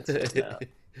communication. That's it.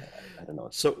 I don't know.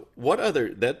 So what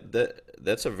other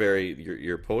that's a very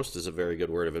your post is a very good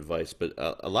word of advice. But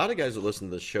a lot of guys that listen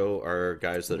to the show are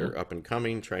guys that are up and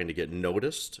coming, trying to get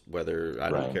noticed. Whether I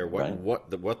don't care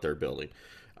what they're building.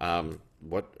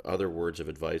 What other words of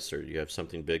advice, or do you have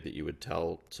something big that you would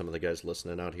tell some of the guys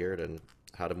listening out here and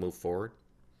how to move forward?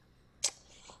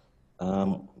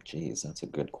 Geez, that's a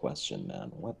good question,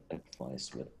 man. What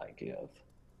advice would I give?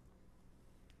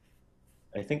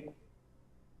 I think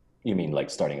you mean like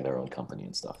starting their own company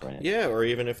and stuff, right? Yeah, or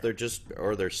even if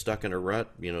they're stuck in a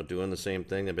rut, doing the same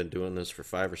thing. They've been doing this for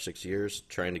 5 or 6 years,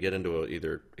 trying to get into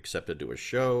either accepted to a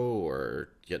show or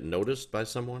get noticed by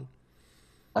someone.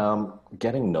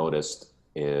 Getting noticed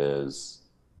is,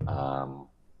 how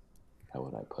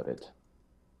would I put it?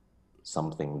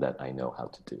 Something that I know how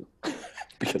to do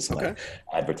because of my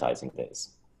advertising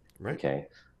days. Right. Okay.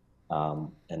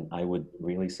 And I would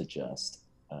really suggest,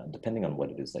 depending on what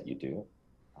it is that you do,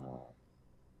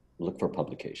 look for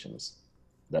publications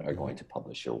that are going to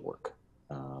publish your work,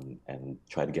 and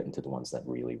try to get into the ones that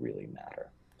really, really matter.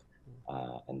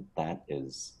 And that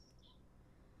is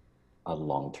a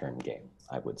long-term game,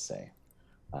 I would say.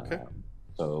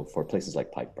 So for places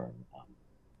like Pipeburn,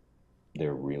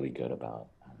 they're really good about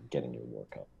getting your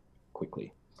work up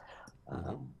quickly.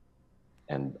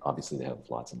 And obviously they have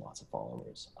lots and lots of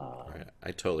followers.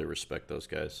 I totally respect those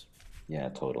guys. Yeah,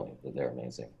 totally. They're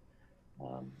amazing.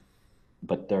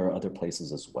 But there are other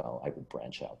places as well I would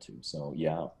branch out to. So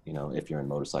yeah, if you're in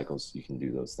motorcycles, you can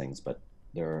do those things, but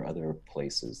there are other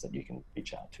places that you can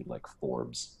reach out to, like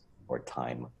Forbes or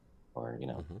Time or,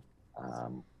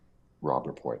 Rob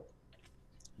Report,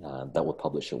 that will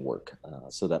publish your work,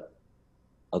 so that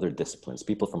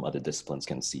people from other disciplines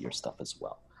can see your stuff as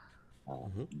well.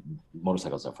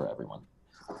 Motorcycles are for everyone.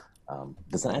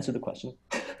 Does that answer the question?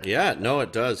 Yeah, no,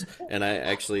 it does. And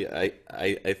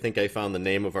I think I found the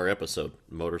name of our episode.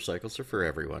 Motorcycles are for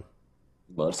everyone.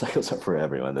 Motorcycles are for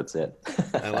everyone. That's it.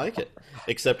 I like it.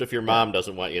 Except if your mom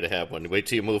doesn't want you to have one. Wait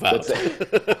till you move out.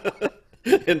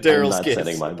 And Daryl's I'm not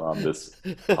sending my mom this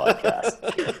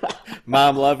podcast.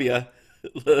 Mom, love you.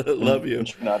 Love you.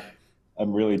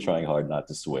 I'm really trying hard not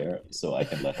to swear so I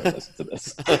can let her listen to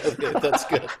this. Okay, that's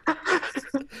good.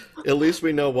 At least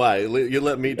we know why. You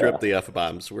let me drip the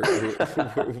F-bombs. We're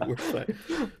fine.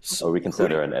 So, or we can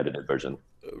send her an edited version.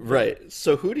 Right.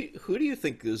 So who do you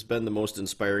think has been the most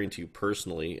inspiring to you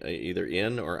personally, either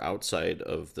in or outside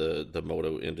of the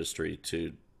moto industry,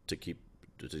 to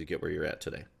get where you're at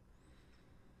today?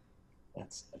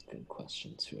 That's a good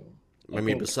question too. I I mean,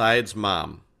 think, besides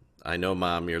mom, I know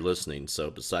mom, you're listening. So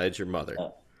besides your mother, uh,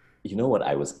 you know what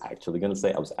I was actually going to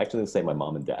say? I was actually going to say my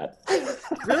mom and dad.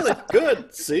 really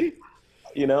good. See,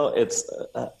 You know, it's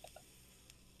a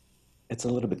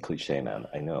little bit cliche, man.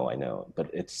 I know, but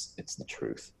it's the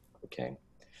truth. Okay.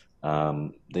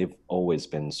 They've always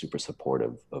been super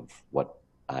supportive of what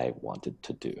I wanted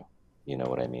to do. You know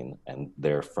what I mean? And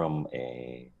they're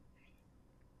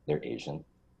Asian,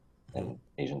 Mhm. and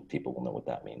Asian people will know what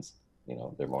that means. You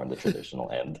know, they're more on the traditional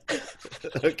end.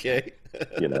 Okay.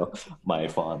 You know, my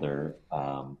father,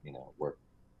 worked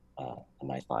a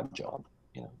 9 to 5 job.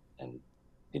 You know, and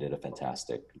he did a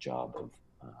fantastic job of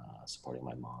supporting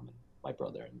my mom and my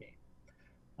brother and me.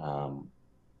 Um,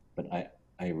 but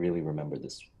I really remember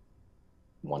this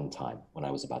one time when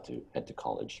I was about to head to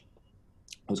college.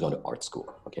 I was going to art school,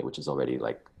 okay, which is already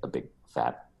like a big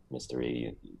fat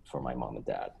mystery for my mom and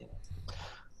dad,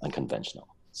 unconventional.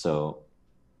 So,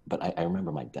 but I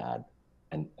remember my dad,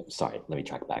 and sorry, let me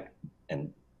track back.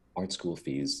 And art school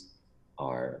fees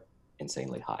are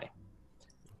insanely high,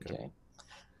 Okay. okay?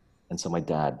 And so my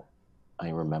dad, I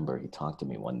remember he talked to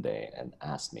me one day and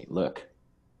asked me, look,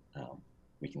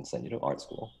 we can send you to art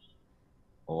school,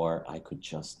 or I could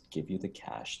just give you the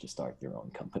cash to start your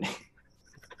own company.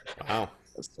 Wow.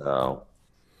 So,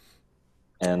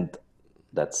 and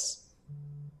that's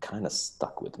kind of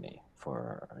stuck with me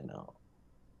for,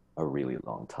 a really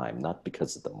long time, not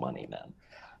because of the money, man,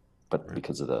 but Right.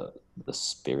 because of the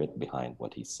spirit behind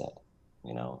what he said.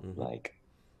 Hmm. Like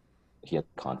he had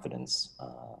confidence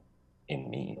in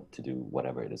me to do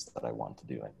whatever it is that I want to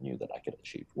do, and knew that I could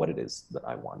achieve what it is that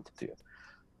I want to do.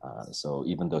 So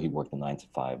even though he worked a 9 to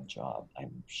 5 job,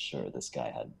 I'm sure this guy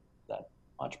had that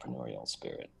entrepreneurial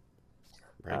spirit.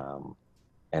 Right. Um,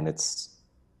 and it's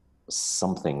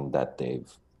something that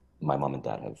my mom and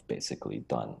dad have basically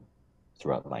done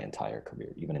throughout my entire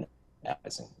career, even in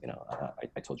advertising.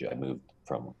 I told you I moved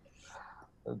from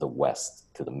the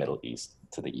West to the Middle East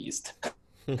to the East,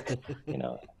 you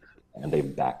know, and they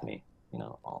backed me,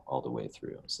 all the way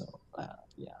through. So,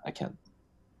 yeah, I can't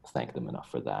thank them enough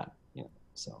for that.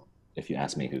 So if you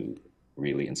ask me who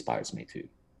really inspires me to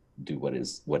do what it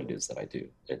is that I do,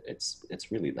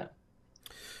 it's really them.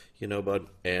 Bud,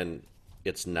 and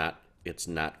it's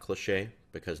not cliche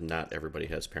because not everybody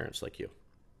has parents like you.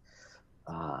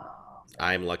 Ah,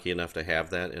 I'm lucky enough to have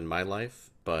that in my life,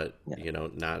 but yeah,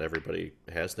 not everybody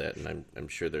has that, and I'm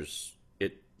sure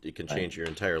it can right. change your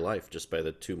entire life just by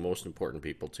the two most important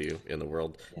people to you in the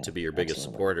world Yeah, to be your biggest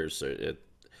absolutely. supporters. So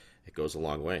it goes a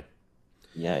long way.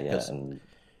 Yeah, yeah, Because and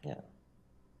yeah, and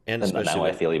and especially now I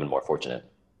when feel even more fortunate.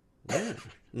 yeah.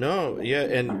 No, yeah,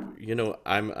 and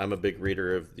I'm a big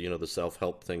reader of the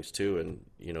self-help things too, and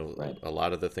Right. a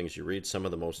lot of the things you read, some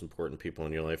of the most important people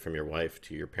in your life, from your wife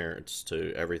to your parents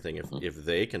to everything, Mhm. if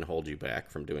they can hold you back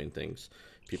from doing things,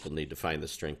 people need to find the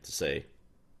strength to say,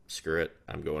 screw it,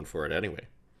 I'm going for it anyway.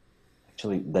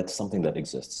 Actually, that's something that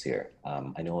exists here.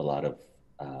 I know a lot of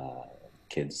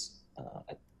kids.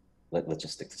 Let's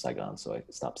just stick to Saigon, so I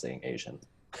stop saying Asian.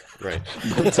 Right.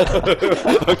 But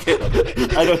Okay.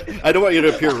 I don't want you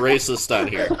to appear racist on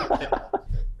here.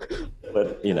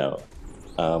 but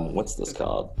what's this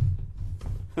called?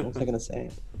 What was I gonna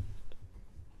say?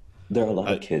 There are a lot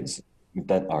Uh, of kids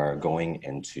that are going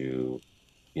into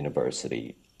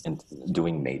university and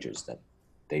doing majors that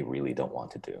they really don't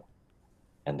want to do,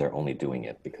 and they're only doing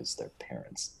it because their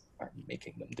parents are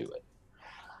making them do it,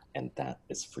 and that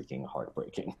is freaking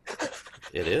heartbreaking.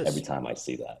 it Every is. time I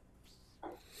see that.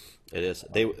 It is.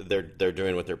 They're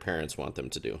doing what their parents want them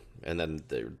to do, and then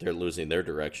they're losing their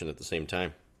direction at the same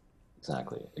time.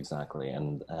 Exactly, exactly.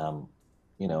 And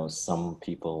some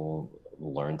people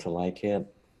learn to like it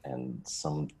and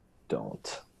some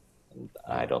don't. And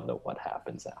I Yeah. don't know what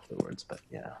happens afterwards, but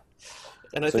yeah.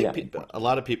 And I So think yeah, a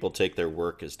lot of people take their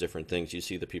work as different things. You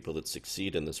see the people that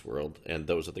succeed in this world, and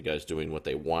those are the guys doing what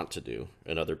they want to do,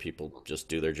 and other people just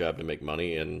do their job to make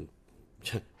money and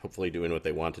hopefully doing what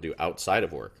they want to do outside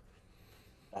of work.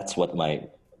 that's what my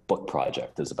book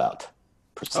project is about, Oh,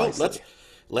 precisely.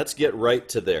 let's get right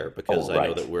to there because Oh, I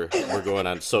know right. that we're going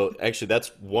on. So actually, that's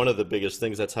one of the biggest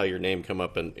things. That's how your name come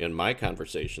up in my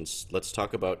conversations. Let's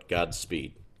talk about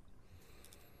Godspeed.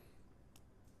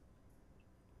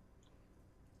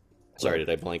 Sorry, Hello. did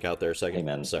I blank out there a Hey, second?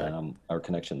 man. Sorry. Our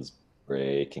connection's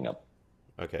breaking up.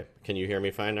 Okay, can you hear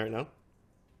me fine right now?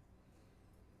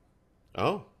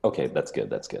 Oh, Okay, that's good.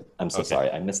 That's good. I'm so okay. sorry.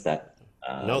 I missed that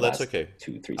No, that's last okay.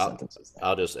 2, 3 I'll sentences there.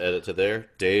 I'll just edit to there.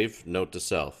 Dave, note to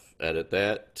self. Edit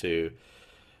that to.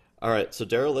 All right. So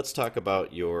Daryl, let's talk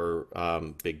about your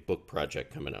big book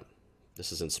project coming up.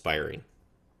 This is inspiring.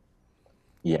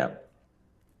 Yeah.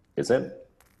 Is it?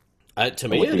 To Or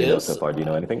me, what do it you know is. so far? Do you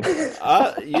know anything?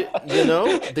 You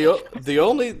know, the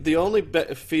only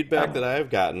feedback that I've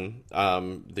gotten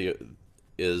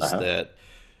is Uh-huh. that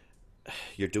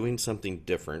you're doing something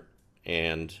different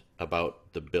and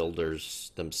about the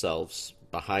builders themselves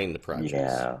behind the projects.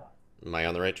 Yeah. Am I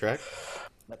on the right track?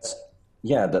 That's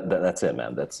yeah, that's it,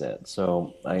 man. That's it.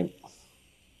 So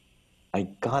I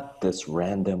got this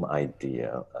random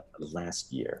idea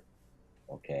last year,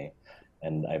 okay?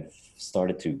 And I've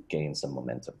started to gain some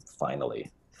momentum finally.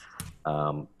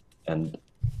 Um, and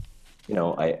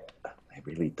I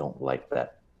really don't like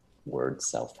that word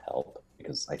self-help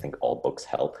because I think all books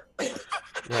help.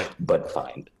 Right. But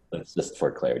fine, let's just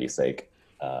for clarity's sake,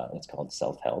 let's call it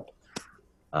self-help.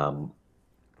 Um,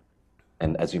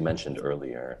 and as you mentioned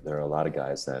earlier, there are a lot of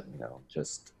guys that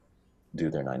just do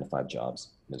their 9 to 5 jobs,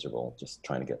 miserable, just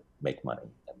trying to make money,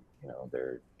 and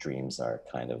their dreams are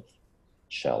kind of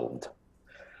shelved,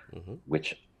 Hmm.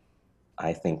 which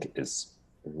I think is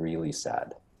really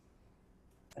sad.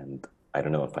 And I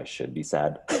don't know if I should be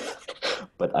sad,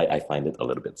 but I find it a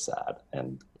little bit sad.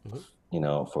 And Hmm.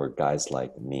 for guys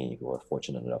like me who are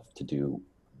fortunate enough to do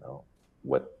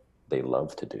what they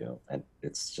love to do, and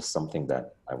it's just something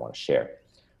that I want to share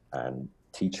and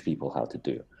teach people how to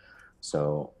do.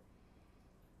 So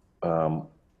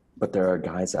but there are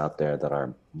guys out there that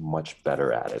are much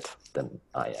better at it than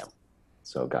I am.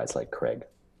 So guys like Craig,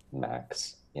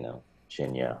 Max,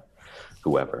 Jinya,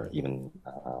 whoever, even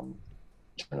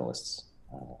journalists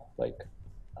like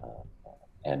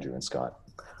Andrew and Scott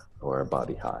or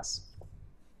Bobby Haas.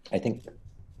 I think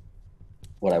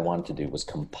what I wanted to do was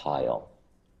compile,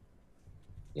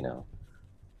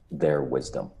 their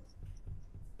wisdom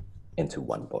into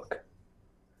one book.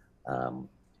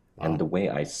 And the way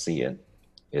I see it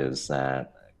is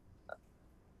that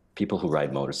people who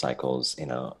ride motorcycles,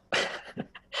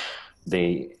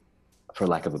 they, for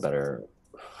lack of a better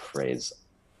phrase,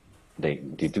 they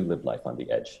do live life on the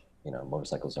edge.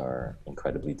 Motorcycles are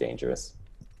incredibly dangerous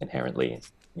inherently.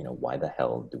 Why the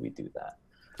hell do we do that?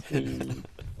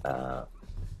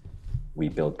 We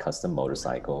build custom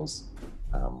motorcycles.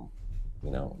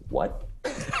 What?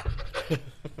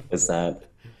 Is that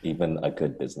even a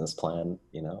good business plan?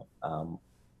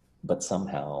 But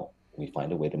somehow we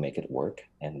find a way to make it work.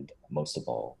 And most of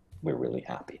all, we're really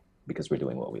happy because we're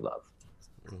doing what we love.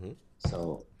 Hmm.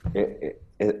 So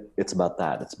it's about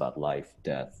that. It's about life,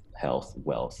 death, health,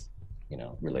 wealth,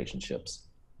 relationships,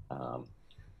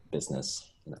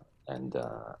 business, and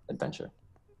adventure.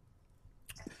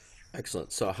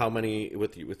 Excellent. So, how many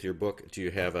with your book? Do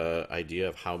you have a idea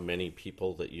of how many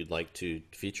people that you'd like to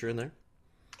feature in there?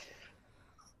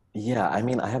 Yeah, I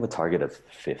mean, I have a target of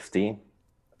 50,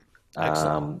 Excellent.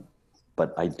 um,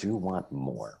 but I do want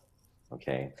more.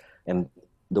 Okay. And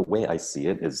the way I see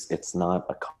it is it's not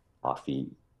a coffee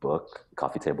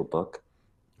table book,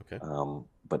 Okay.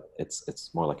 but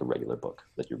it's more like a regular book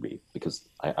that you read because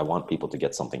I want people to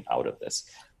get something out of this.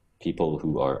 People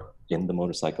who are in the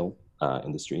motorcycle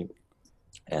industry,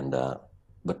 and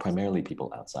but primarily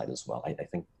people outside as well. I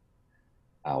think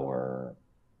our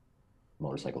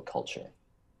motorcycle culture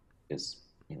is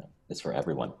is for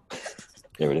everyone.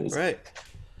 There it is. Right.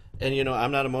 And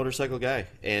I'm not a motorcycle guy,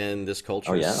 and this Oh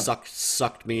culture has yeah.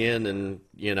 sucked me in, and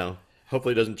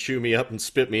hopefully it doesn't chew me up and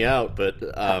spit me out. But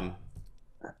How,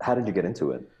 how did you get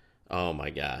into it? oh my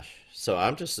gosh, so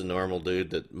I'm just a normal dude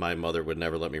that my mother would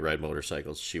never let me ride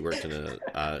motorcycles. She worked in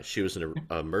she was an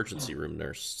emergency room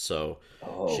nurse, so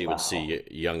Oh she would wow. see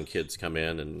young kids come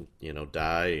in and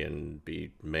die and be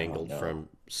Oh mangled no. from.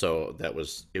 So it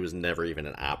was never even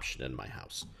an option in my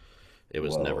house. It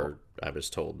was Whoa. never. I was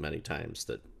told many times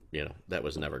that that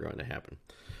was never going to happen.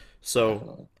 So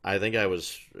Definitely. I think I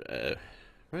was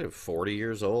right 40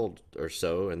 years old or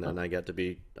so, and Huh. then I got to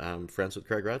be friends with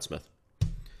Craig Rodsmith,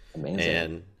 Amazing.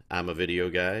 and I'm a video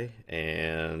guy,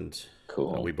 and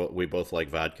Cool. we both like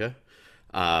vodka.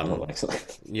 Oh,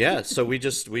 excellent. Yeah, so we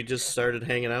just started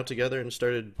hanging out together and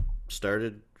started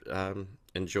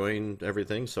enjoying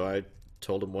everything. So I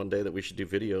told him one day that we should do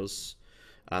videos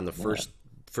on the Yeah.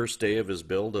 first day of his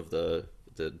build of the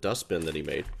dustbin that he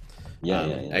made. Yeah, yeah,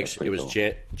 yeah. That's Actually, it pretty was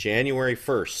cool. January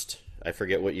 1st. I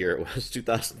forget what year it was,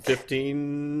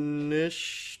 2015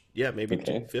 ish. Yeah, maybe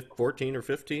Okay. 14 or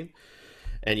 15.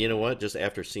 And you know what? Just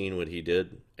after seeing what he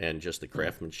did and just the Mm,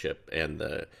 craftsmanship and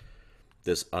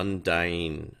this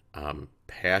undying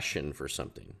passion for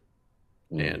something,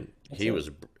 mm. and That's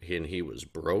it. he was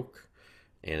broke,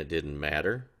 and it didn't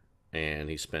matter, and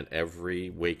he spent every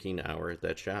waking hour at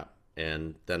that shop.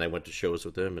 And then I went to shows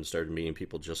with him and started meeting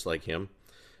people just like him,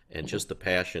 and Hmm. just the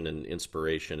passion and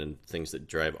inspiration and things that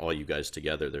drive all you guys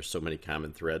together. There's so many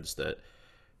common threads that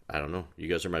I don't know. You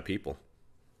guys are my people.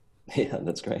 Yeah,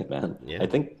 that's great, man. Yeah. I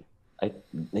think I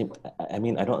I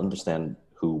mean, I don't understand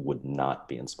who would not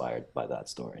be inspired by that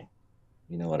story.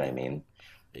 You know what I mean?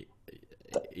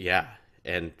 Yeah.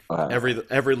 And Uh,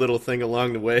 every little thing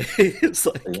along the way, it's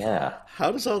like, yeah,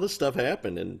 how does all this stuff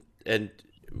happen? And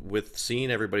with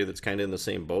seeing everybody that's kind of in the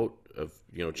same boat of,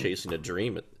 chasing a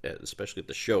dream, especially at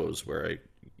the shows where a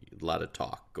lot of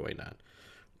talk going on,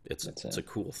 that's it's it. a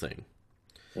cool thing.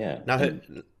 Yeah, Now,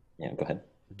 and yeah, go ahead.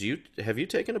 have you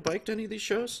taken a bike to any of these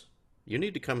shows? You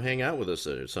need to come hang out with us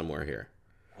somewhere here.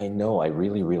 I know I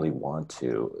really, really want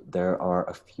to. There are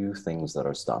a few things that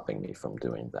are stopping me from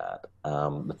doing that.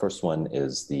 The first one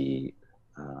is the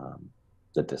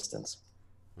distance.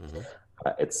 Hmm.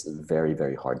 It's very,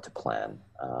 very hard to plan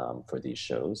for these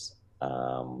shows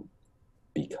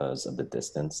because of the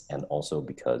distance and also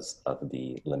because of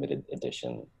the limited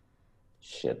edition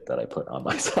shit that I put on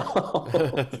myself.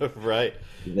 Right.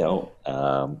 you know,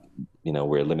 um,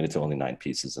 we're limited to only 9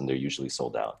 pieces, and they're usually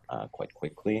sold out quite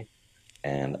quickly.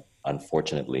 And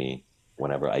unfortunately,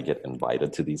 whenever I get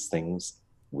invited to these things,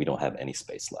 we don't have any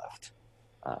space left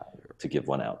to give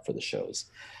one out for the shows.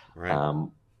 Right.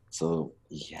 So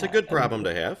It's a yeah, good and problem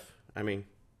to have. I mean,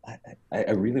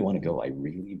 I really want to go. I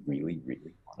really, really,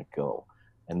 really want to go.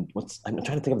 And I'm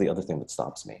trying to think of the other thing that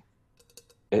stops me.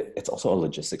 It's also a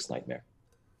logistics nightmare.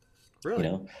 You really.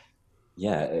 know,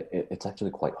 yeah, it's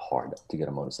actually quite hard to get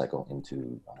a motorcycle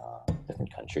into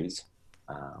different countries.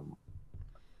 Um,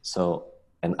 so,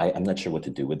 and I'm not sure what to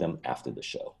do with them after the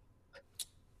show.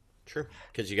 True.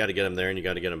 Because you got to get them there and you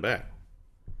got to get them back.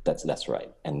 That's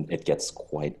right, and it gets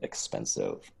quite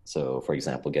expensive. So, for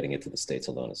example, getting it to the States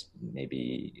alone is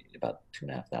maybe about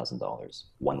 $2,500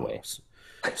 one way.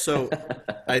 So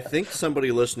I think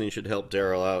somebody listening should help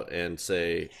Daryl out and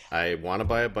say, I want to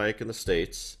buy a bike in the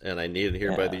States and I need it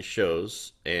here by Yeah, these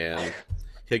shows. And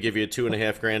he'll give you a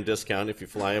 2.5 grand discount if you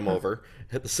fly him over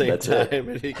at the same that's it. time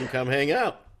and he can come hang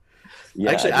out.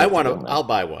 Yeah, Actually, I'd I love to want go, to, man. I'll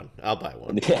buy one. I'll buy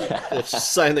one. Yeah, Let's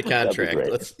just sign the that'd be contract.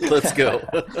 great. Let's go.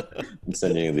 I'm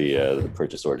sending you the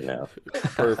purchase order now.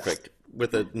 Perfect.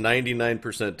 With a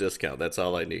 99% discount. That's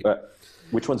all I need.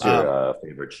 Which one's Um, your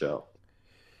favorite show?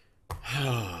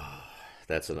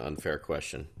 That's an unfair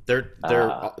question. They're they're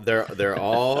Ah, they're they're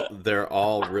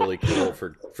all really cool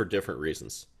for different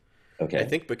reasons. I okay,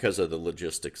 think because of the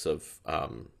logistics of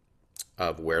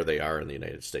where they are in the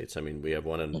United States. I mean, we have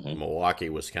one in hmm, Milwaukee,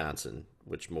 Wisconsin,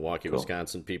 which Milwaukee, cool.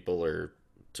 Wisconsin people are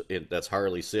that's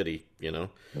Harley City, Right,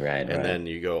 and right. then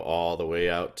you go all the way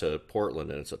out to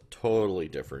Portland, and it's a totally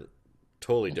Hmm.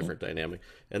 different dynamic.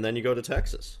 And then you go to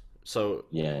Texas. So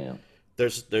Yeah, yeah.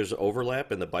 there's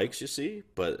overlap in the bikes you see,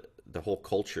 but the whole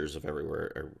cultures of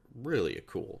everywhere are really a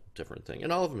cool different thing,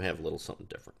 and all of them have a little something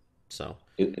different. So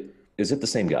Is it the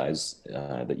same guys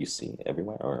that you see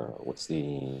everywhere, or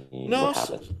no, what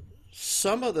happened?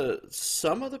 some of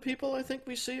the people I think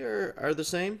we see are the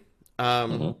same,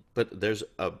 Hmm. but there's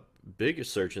a big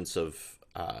resurgence of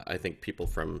I think people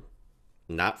from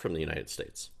not from the United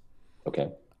States,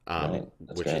 Okay, right.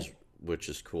 That's which great.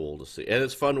 is cool to see, and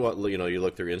it's fun. What you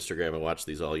look through Instagram and watch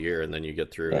these all year, and then you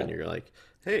get through Yeah. and you're like,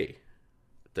 hey,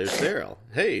 there's Daryl.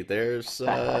 Hey, there's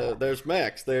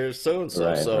Max. There's so and so.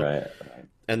 Right, So, right, right.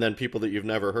 and then people that you've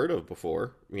never heard of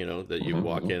before, that you Hmm,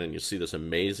 walk hmm. in and you see this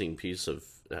amazing piece of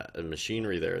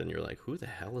machinery there, and you're like, who the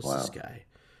hell is this Wow, guy?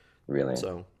 really?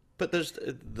 So, but there's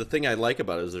the thing I like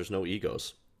about it is there's no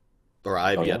egos, or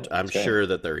Oh yeah, I'm that's great. sure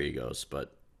that there are egos,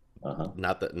 but Uh-huh.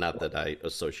 not that I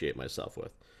associate myself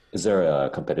with. Is there a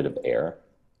competitive air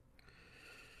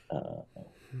uh,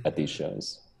 at these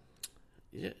shows?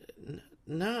 Yeah,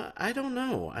 no, I don't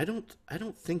know. I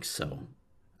don't think so.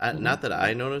 Hmm. Not that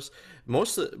I notice.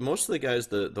 Most of the guys,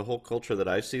 the whole culture that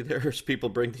I see there is people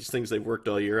bring these things they've worked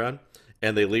all year on,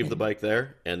 and they leave the bike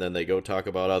there, and then they go talk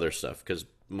about other stuff because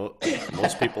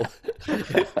most people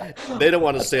they don't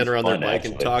want to stand That's around their fun, bike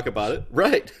and actually. talk about it,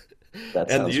 right? That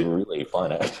And sounds you really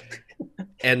fun, actually.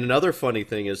 and another funny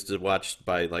thing is to watch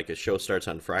by like a show starts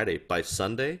on Friday. By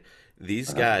Sunday, these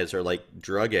Uh-huh. guys are like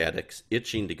drug addicts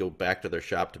itching to go back to their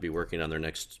shop to be working on their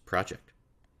next project.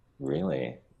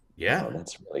 Really? Yeah. Oh,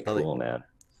 that's really Well, cool, man.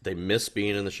 they miss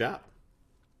being in the shop.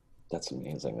 That's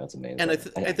amazing. That's And I,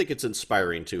 amazing. th- I think it's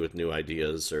inspiring too with new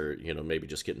ideas or, maybe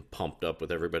just getting pumped up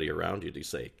with everybody around you to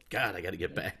say, God, I got to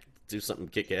get back, do something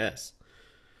kick ass.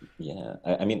 Yeah,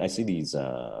 I mean, I see these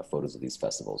photos of these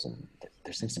festivals, and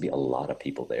there seems to be a lot of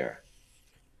people there.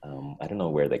 I don't know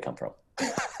where they come from.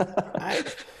 I,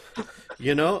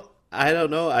 I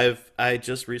don't know. I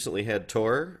just recently had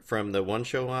Tor from the one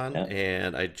show on, Yeah.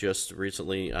 and I just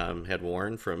recently had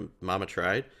Warren from Mama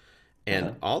Tried. And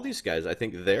Uh-huh. all these guys, I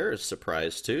think they're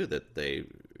surprised too that they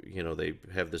they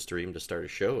have this dream to start a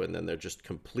show, and then they're just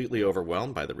completely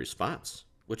overwhelmed by the response,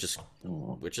 which is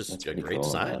That's a pretty great cool,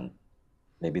 sign. man.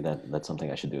 Maybe that's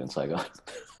something I should do in Saigon.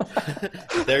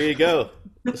 There you go,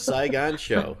 the Saigon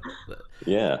show.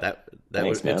 Yeah. That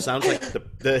Thanks, would. It man. sounds like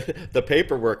the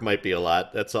paperwork might be a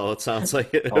lot. That's all it sounds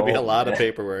like. It would be a Oh, lot of man.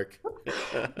 paperwork.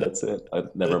 That's it.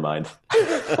 Never mind.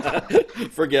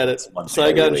 Forget it. That's one thing I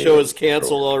Saigon really show is control.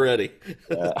 canceled already.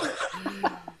 Yeah.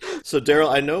 So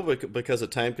Daryl, I know because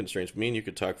of time constraints, me and you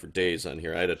could talk for days on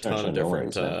here. I had a ton Sure, of no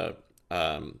different. worries,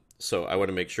 man. So I want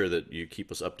to make sure that you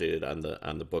keep us updated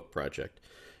on the book project.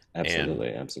 And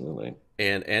Absolutely, absolutely.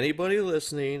 and anybody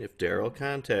listening, if Daryl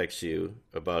contacts you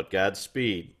about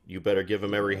Godspeed, you better give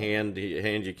him every hand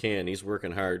you can. He's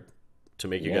working hard to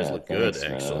make you guys Yeah, look good,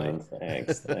 thanks, actually. man.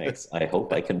 Thanks. I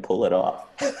hope I can pull it off.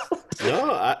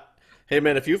 No, hey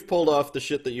man, if you've pulled off the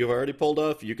shit that you've already pulled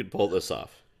off, you could pull this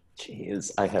off.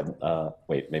 Jeez, I have.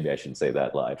 Wait, maybe I shouldn't say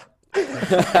that live.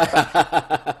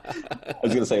 I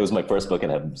was gonna say it was my first book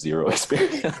and I have zero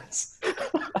experience.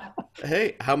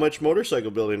 Hey, how much motorcycle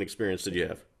building experience did you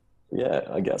have? Yeah,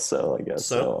 I guess so. I guess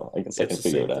so. I guess I it's can the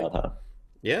figure same it thing. out, huh?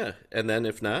 Yeah, and then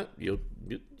if not,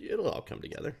 it'll all come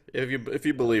together. If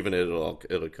you believe in it, it'll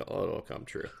all come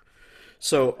true.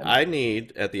 So I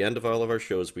need at the end of all of our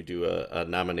shows, we do a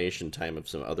nomination time of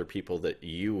some other people that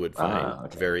you would find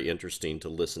Okay. very interesting to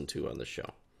listen to on the show.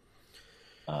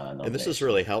 And this has Nomination.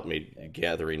 really helped me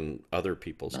gathering other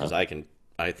people's because Uh-huh.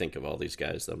 I think of all these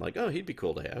guys that I'm like, oh, he'd be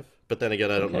cool to have. But then again,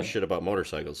 I don't know Okay. shit about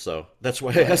motorcycles, so that's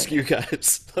why I Right. ask you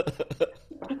guys.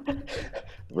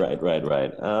 Right.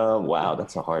 Wow,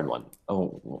 that's a hard one.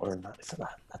 Oh, or not? It's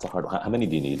not. That's a hard one. How many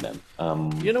do you need, man?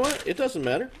 You know what? It doesn't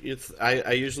matter.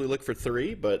 I usually look for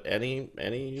three, but any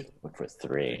Look for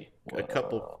three. a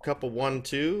couple one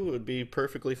two would be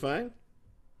perfectly fine.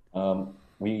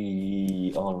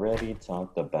 We already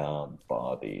talked about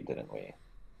Bobby, didn't we?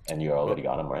 And you already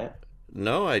got him, right?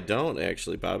 No, I don't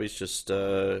actually. Bobby's just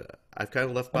I've kind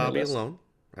of left On your Bobby list. alone.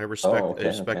 I Oh,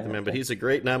 respect the man, but okay. he's a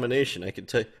great nomination. I can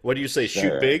tell. What do you say? Shoot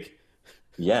Sure. big?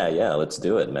 Yeah, let's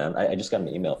do it, man. I just got an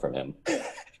email from him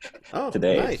Oh,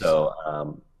 today, nice. so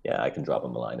yeah, I can drop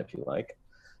him a line if you like.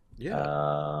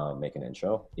 Yeah. Make an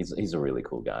intro. He's a really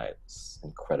cool guy. He's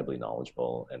incredibly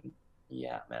knowledgeable, and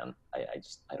yeah, man, I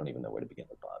don't even know where to begin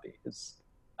with Bobby because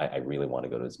I really want to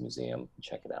go to his museum and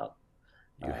check it out.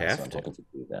 You So have I'm to. hoping to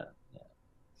do that.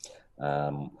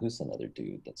 Yeah. Who's another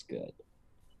dude that's good?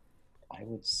 I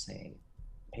would say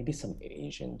maybe some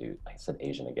Asian dude. I said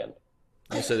Asian again.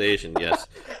 You said Asian, yes.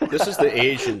 This is the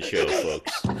Asian show,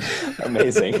 folks.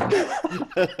 Amazing.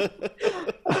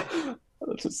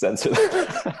 Let's just censor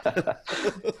that.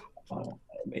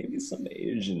 Maybe some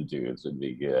Asian dudes would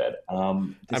be good.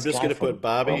 I'm This just guy going to from put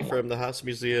Bobby Rome- from the Haas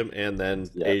Museum and then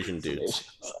yeah, Asian some dudes.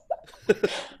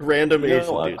 Asians. Random You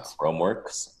Asian know, dudes.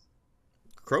 Chromeworks.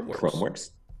 Chromeworks. Chromeworks.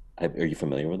 Are you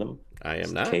familiar with them? I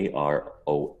am not.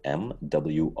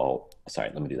 Kromwo. Sorry,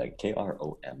 let me do that.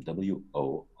 Kromworks.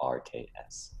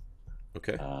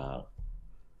 Okay.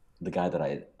 The guy that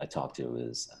I talked to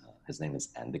is his name is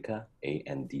Andika,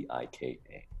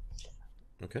 Andika.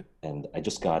 Okay. And I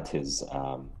just got his.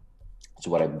 So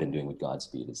what I've been doing with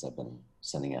Godspeed is I've been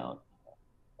sending out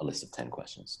a list of 10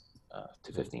 questions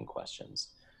to 15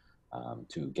 questions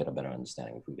to get a better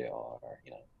understanding of who they are,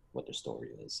 what their story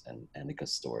is. And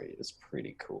Andika's story is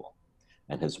pretty cool,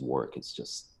 and his work is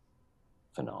just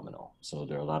phenomenal. So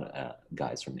there are a lot of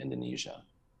guys from Indonesia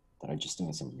that are just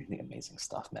doing some really amazing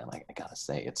stuff, man. I gotta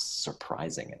say, it's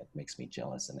surprising and it makes me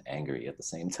jealous and angry at the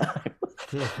same time.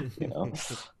 you know.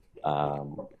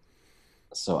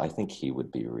 So I think he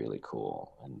would be really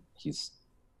cool, and he's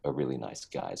a really nice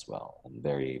guy as well, and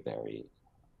very, very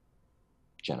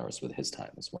generous with his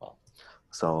time as well.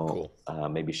 So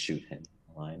maybe shoot him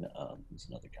a line. Who's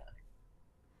another guy?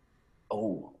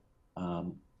 Oh,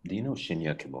 do you know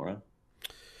Shinya Kimura?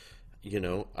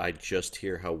 I just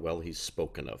hear how well he's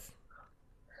spoken of.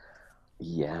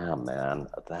 Yeah, man,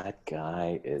 that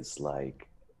guy is like,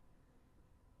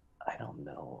 I don't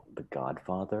know, the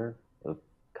godfather of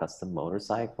custom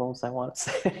motorcycles, I want to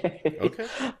say. Okay.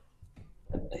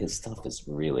 His stuff is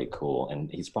really cool, and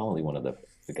he's probably one of the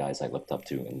guys I looked up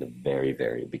to in the very,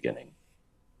 very beginning.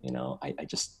 I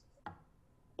just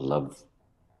love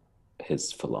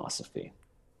his philosophy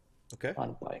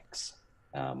on bikes.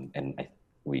 And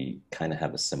we kind of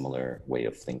have a similar way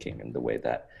of thinking in the way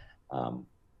that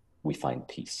we find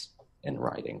peace in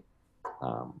riding,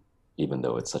 even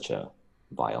though it's such a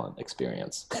violent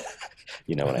experience.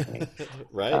 You know what I mean?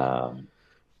 Right.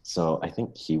 So I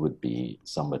think he would be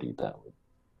somebody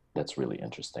that's really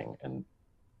interesting. And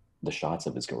the shots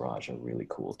of his garage are really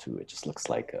cool too. It just looks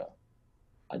like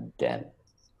a den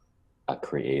a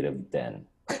creative den.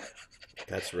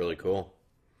 That's really cool.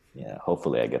 Yeah,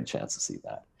 hopefully I get a chance to see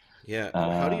that. Yeah.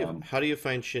 Um, How do you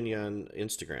find Shinya on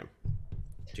Instagram?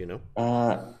 Do you know?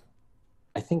 uh,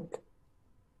 I think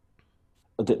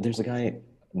there's a guy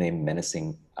named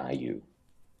Menacing IU.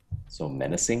 So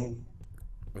Menacing,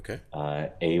 Okay.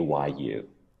 AYU.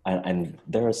 And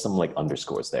there are some like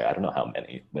underscores there. I don't know how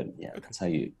many, but yeah, Okay. that's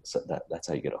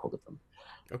how you get a hold of them.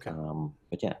 Okay.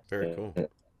 But yeah, Very cool.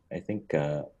 I think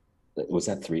was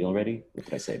that three already? What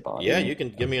did I say, Yeah, Bobby? you can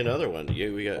give me another one.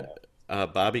 We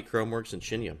got Bobby Chromeworks and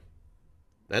Shinya.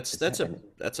 That's Is that's that a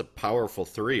that's a powerful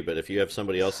three. But if you have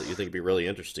somebody else that you think would be really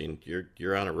interesting,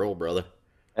 you're on a roll, brother.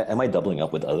 am I doubling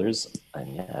up with others?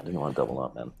 And yeah, I didn't want to double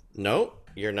up, man. No,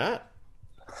 you're not.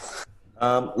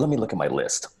 Let me look at my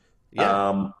list.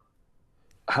 Yeah.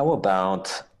 How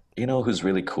about who's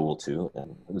really cool too,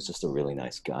 and who's just a really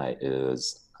nice guy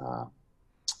is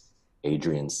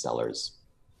Adrian Sellers.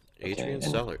 Okay, Adrian and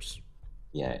Sellers.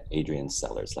 yeah, Adrian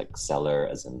Sellers, like seller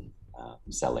as in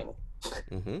selling.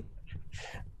 Mm-hmm.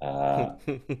 Uh,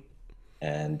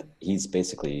 and he's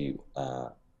basically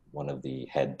one of the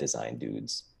head design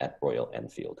dudes at Royal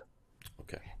Enfield,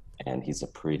 Okay. and he's a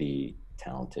pretty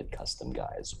talented custom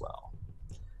guy as well.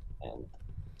 And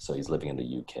so he's living in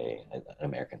the UK, an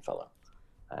American fellow.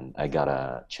 And I got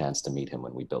a chance to meet him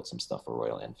when we built some stuff for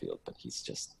Royal Enfield, but he's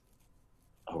just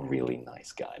a really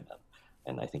nice guy, man.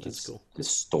 And I think That's cool. his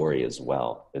story as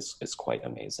well is quite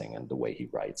amazing, and the way he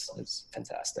writes is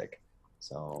fantastic.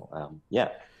 So yeah.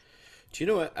 Do you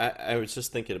know what I was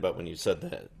just thinking about when you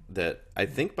said that I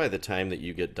think by the time that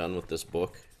you get done with this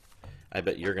book, I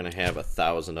bet you're gonna have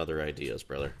 1,000 other ideas,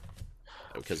 brother.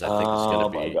 Because I think it's gonna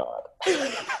be my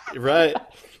God. right.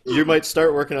 You might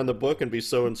start working on the book and be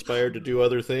so inspired to do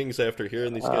other things after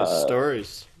hearing these guys'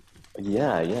 stories.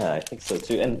 Yeah, I think so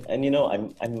too. And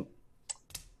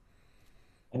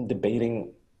I'm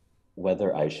debating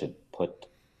whether I should put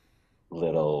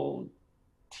little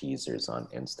teasers on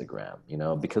Instagram,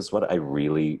 because what I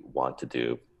really want to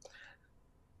do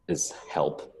is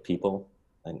help people.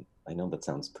 And I know that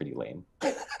sounds pretty lame.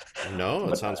 No, it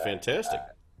But sounds fantastic.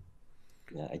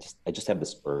 yeah, I just have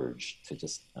this urge to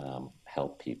just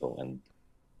help people, and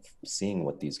seeing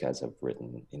what these guys have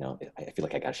written, I feel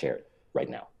like I gotta share it right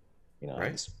now. I have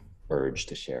Right. this urge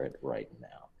to share it right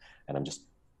now, and I'm just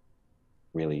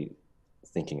really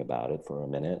thinking about it for a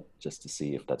minute just to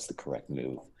see if that's the correct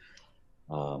move.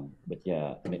 But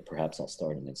yeah, perhaps I'll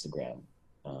start an Instagram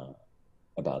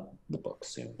about the book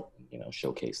soon.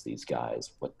 Showcase these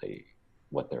guys,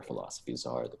 what their philosophies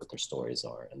are, what their stories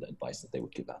are, and the advice that they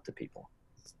would give out to people.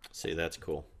 See, that's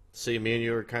cool. See, me and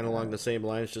you are kind of along the same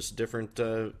lines, just different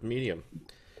medium.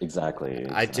 Exactly.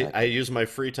 I use my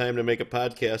free time to make a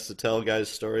podcast to tell guys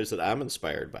stories that I'm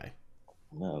inspired by.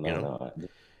 No, You know? no.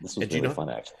 This was And do you really know fun,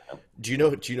 actually. do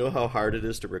you know how hard it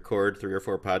is to record 3 or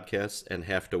 4 podcasts and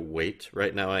have to wait?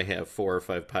 Right now I have 4 or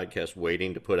 5 podcasts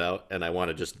waiting to put out, and I want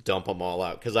to just dump them all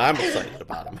out because I'm excited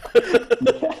about them.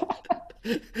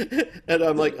 And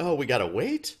I'm like, oh, we gotta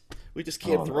wait? We just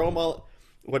can't throw them all.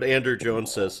 What Andrew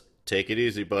Jones says, take it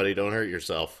easy, buddy. Don't hurt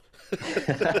yourself.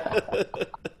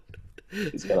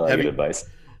 He's got a lot of good advice.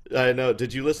 I know.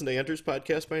 Did you listen to Andrew's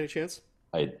podcast by any chance?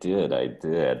 I did.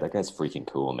 That guy's freaking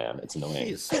cool, man. It's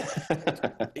annoying.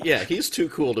 Yeah, he's too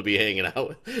cool to be hanging out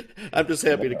with. I'm just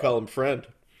happy to call him friend.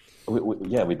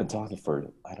 Yeah, we've been talking for,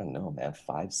 I don't know, man,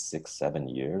 5, 6, 7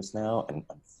 years now, and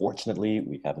unfortunately,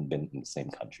 we haven't been in the same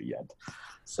country yet.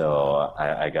 So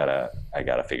I gotta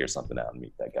figure something out and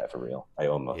meet that guy for real. I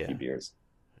owe him a few beers.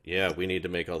 Yeah, we need to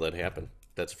make all that happen.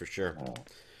 That's for sure. Oh,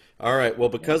 All right. Well,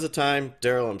 because of time,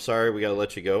 Daryl, I'm sorry we got to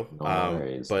let you go. no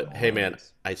worries. But No hey, man,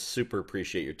 worries. I super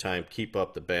appreciate your time. Keep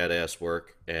up the badass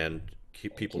work, and you.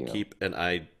 keep an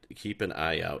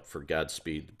eye out for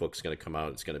Godspeed. The book's going to come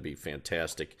out. It's going to be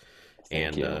fantastic.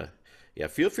 Thank you. Yeah,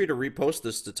 feel free to repost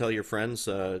this to tell your friends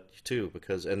too,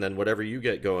 and then whatever you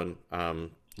get going,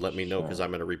 let me know because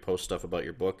I'm going to repost stuff about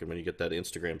your book, and when you get that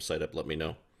Instagram site up, let me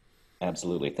know.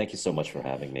 Absolutely. Thank you so much for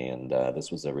having me, and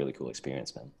this was a really cool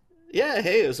experience, man. Yeah,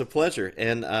 hey, it was a pleasure,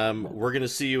 and we're going to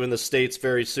see you in the States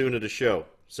very soon at a show.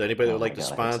 So anybody that Oh would my like to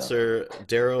God, I hope so. sponsor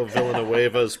Daryl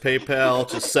Villanueva's PayPal,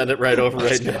 just send it right over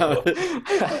right now.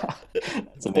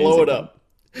 It's amazing, Blow it man.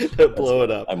 up. Blow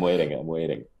it up. I'm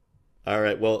waiting. All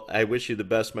right. Well, I wish you the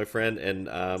best, my friend, and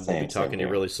we'll be Same talking to you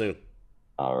here. really soon.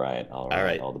 All right. All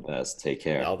right. All the best. Take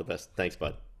care. All the best. Thanks,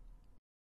 bud.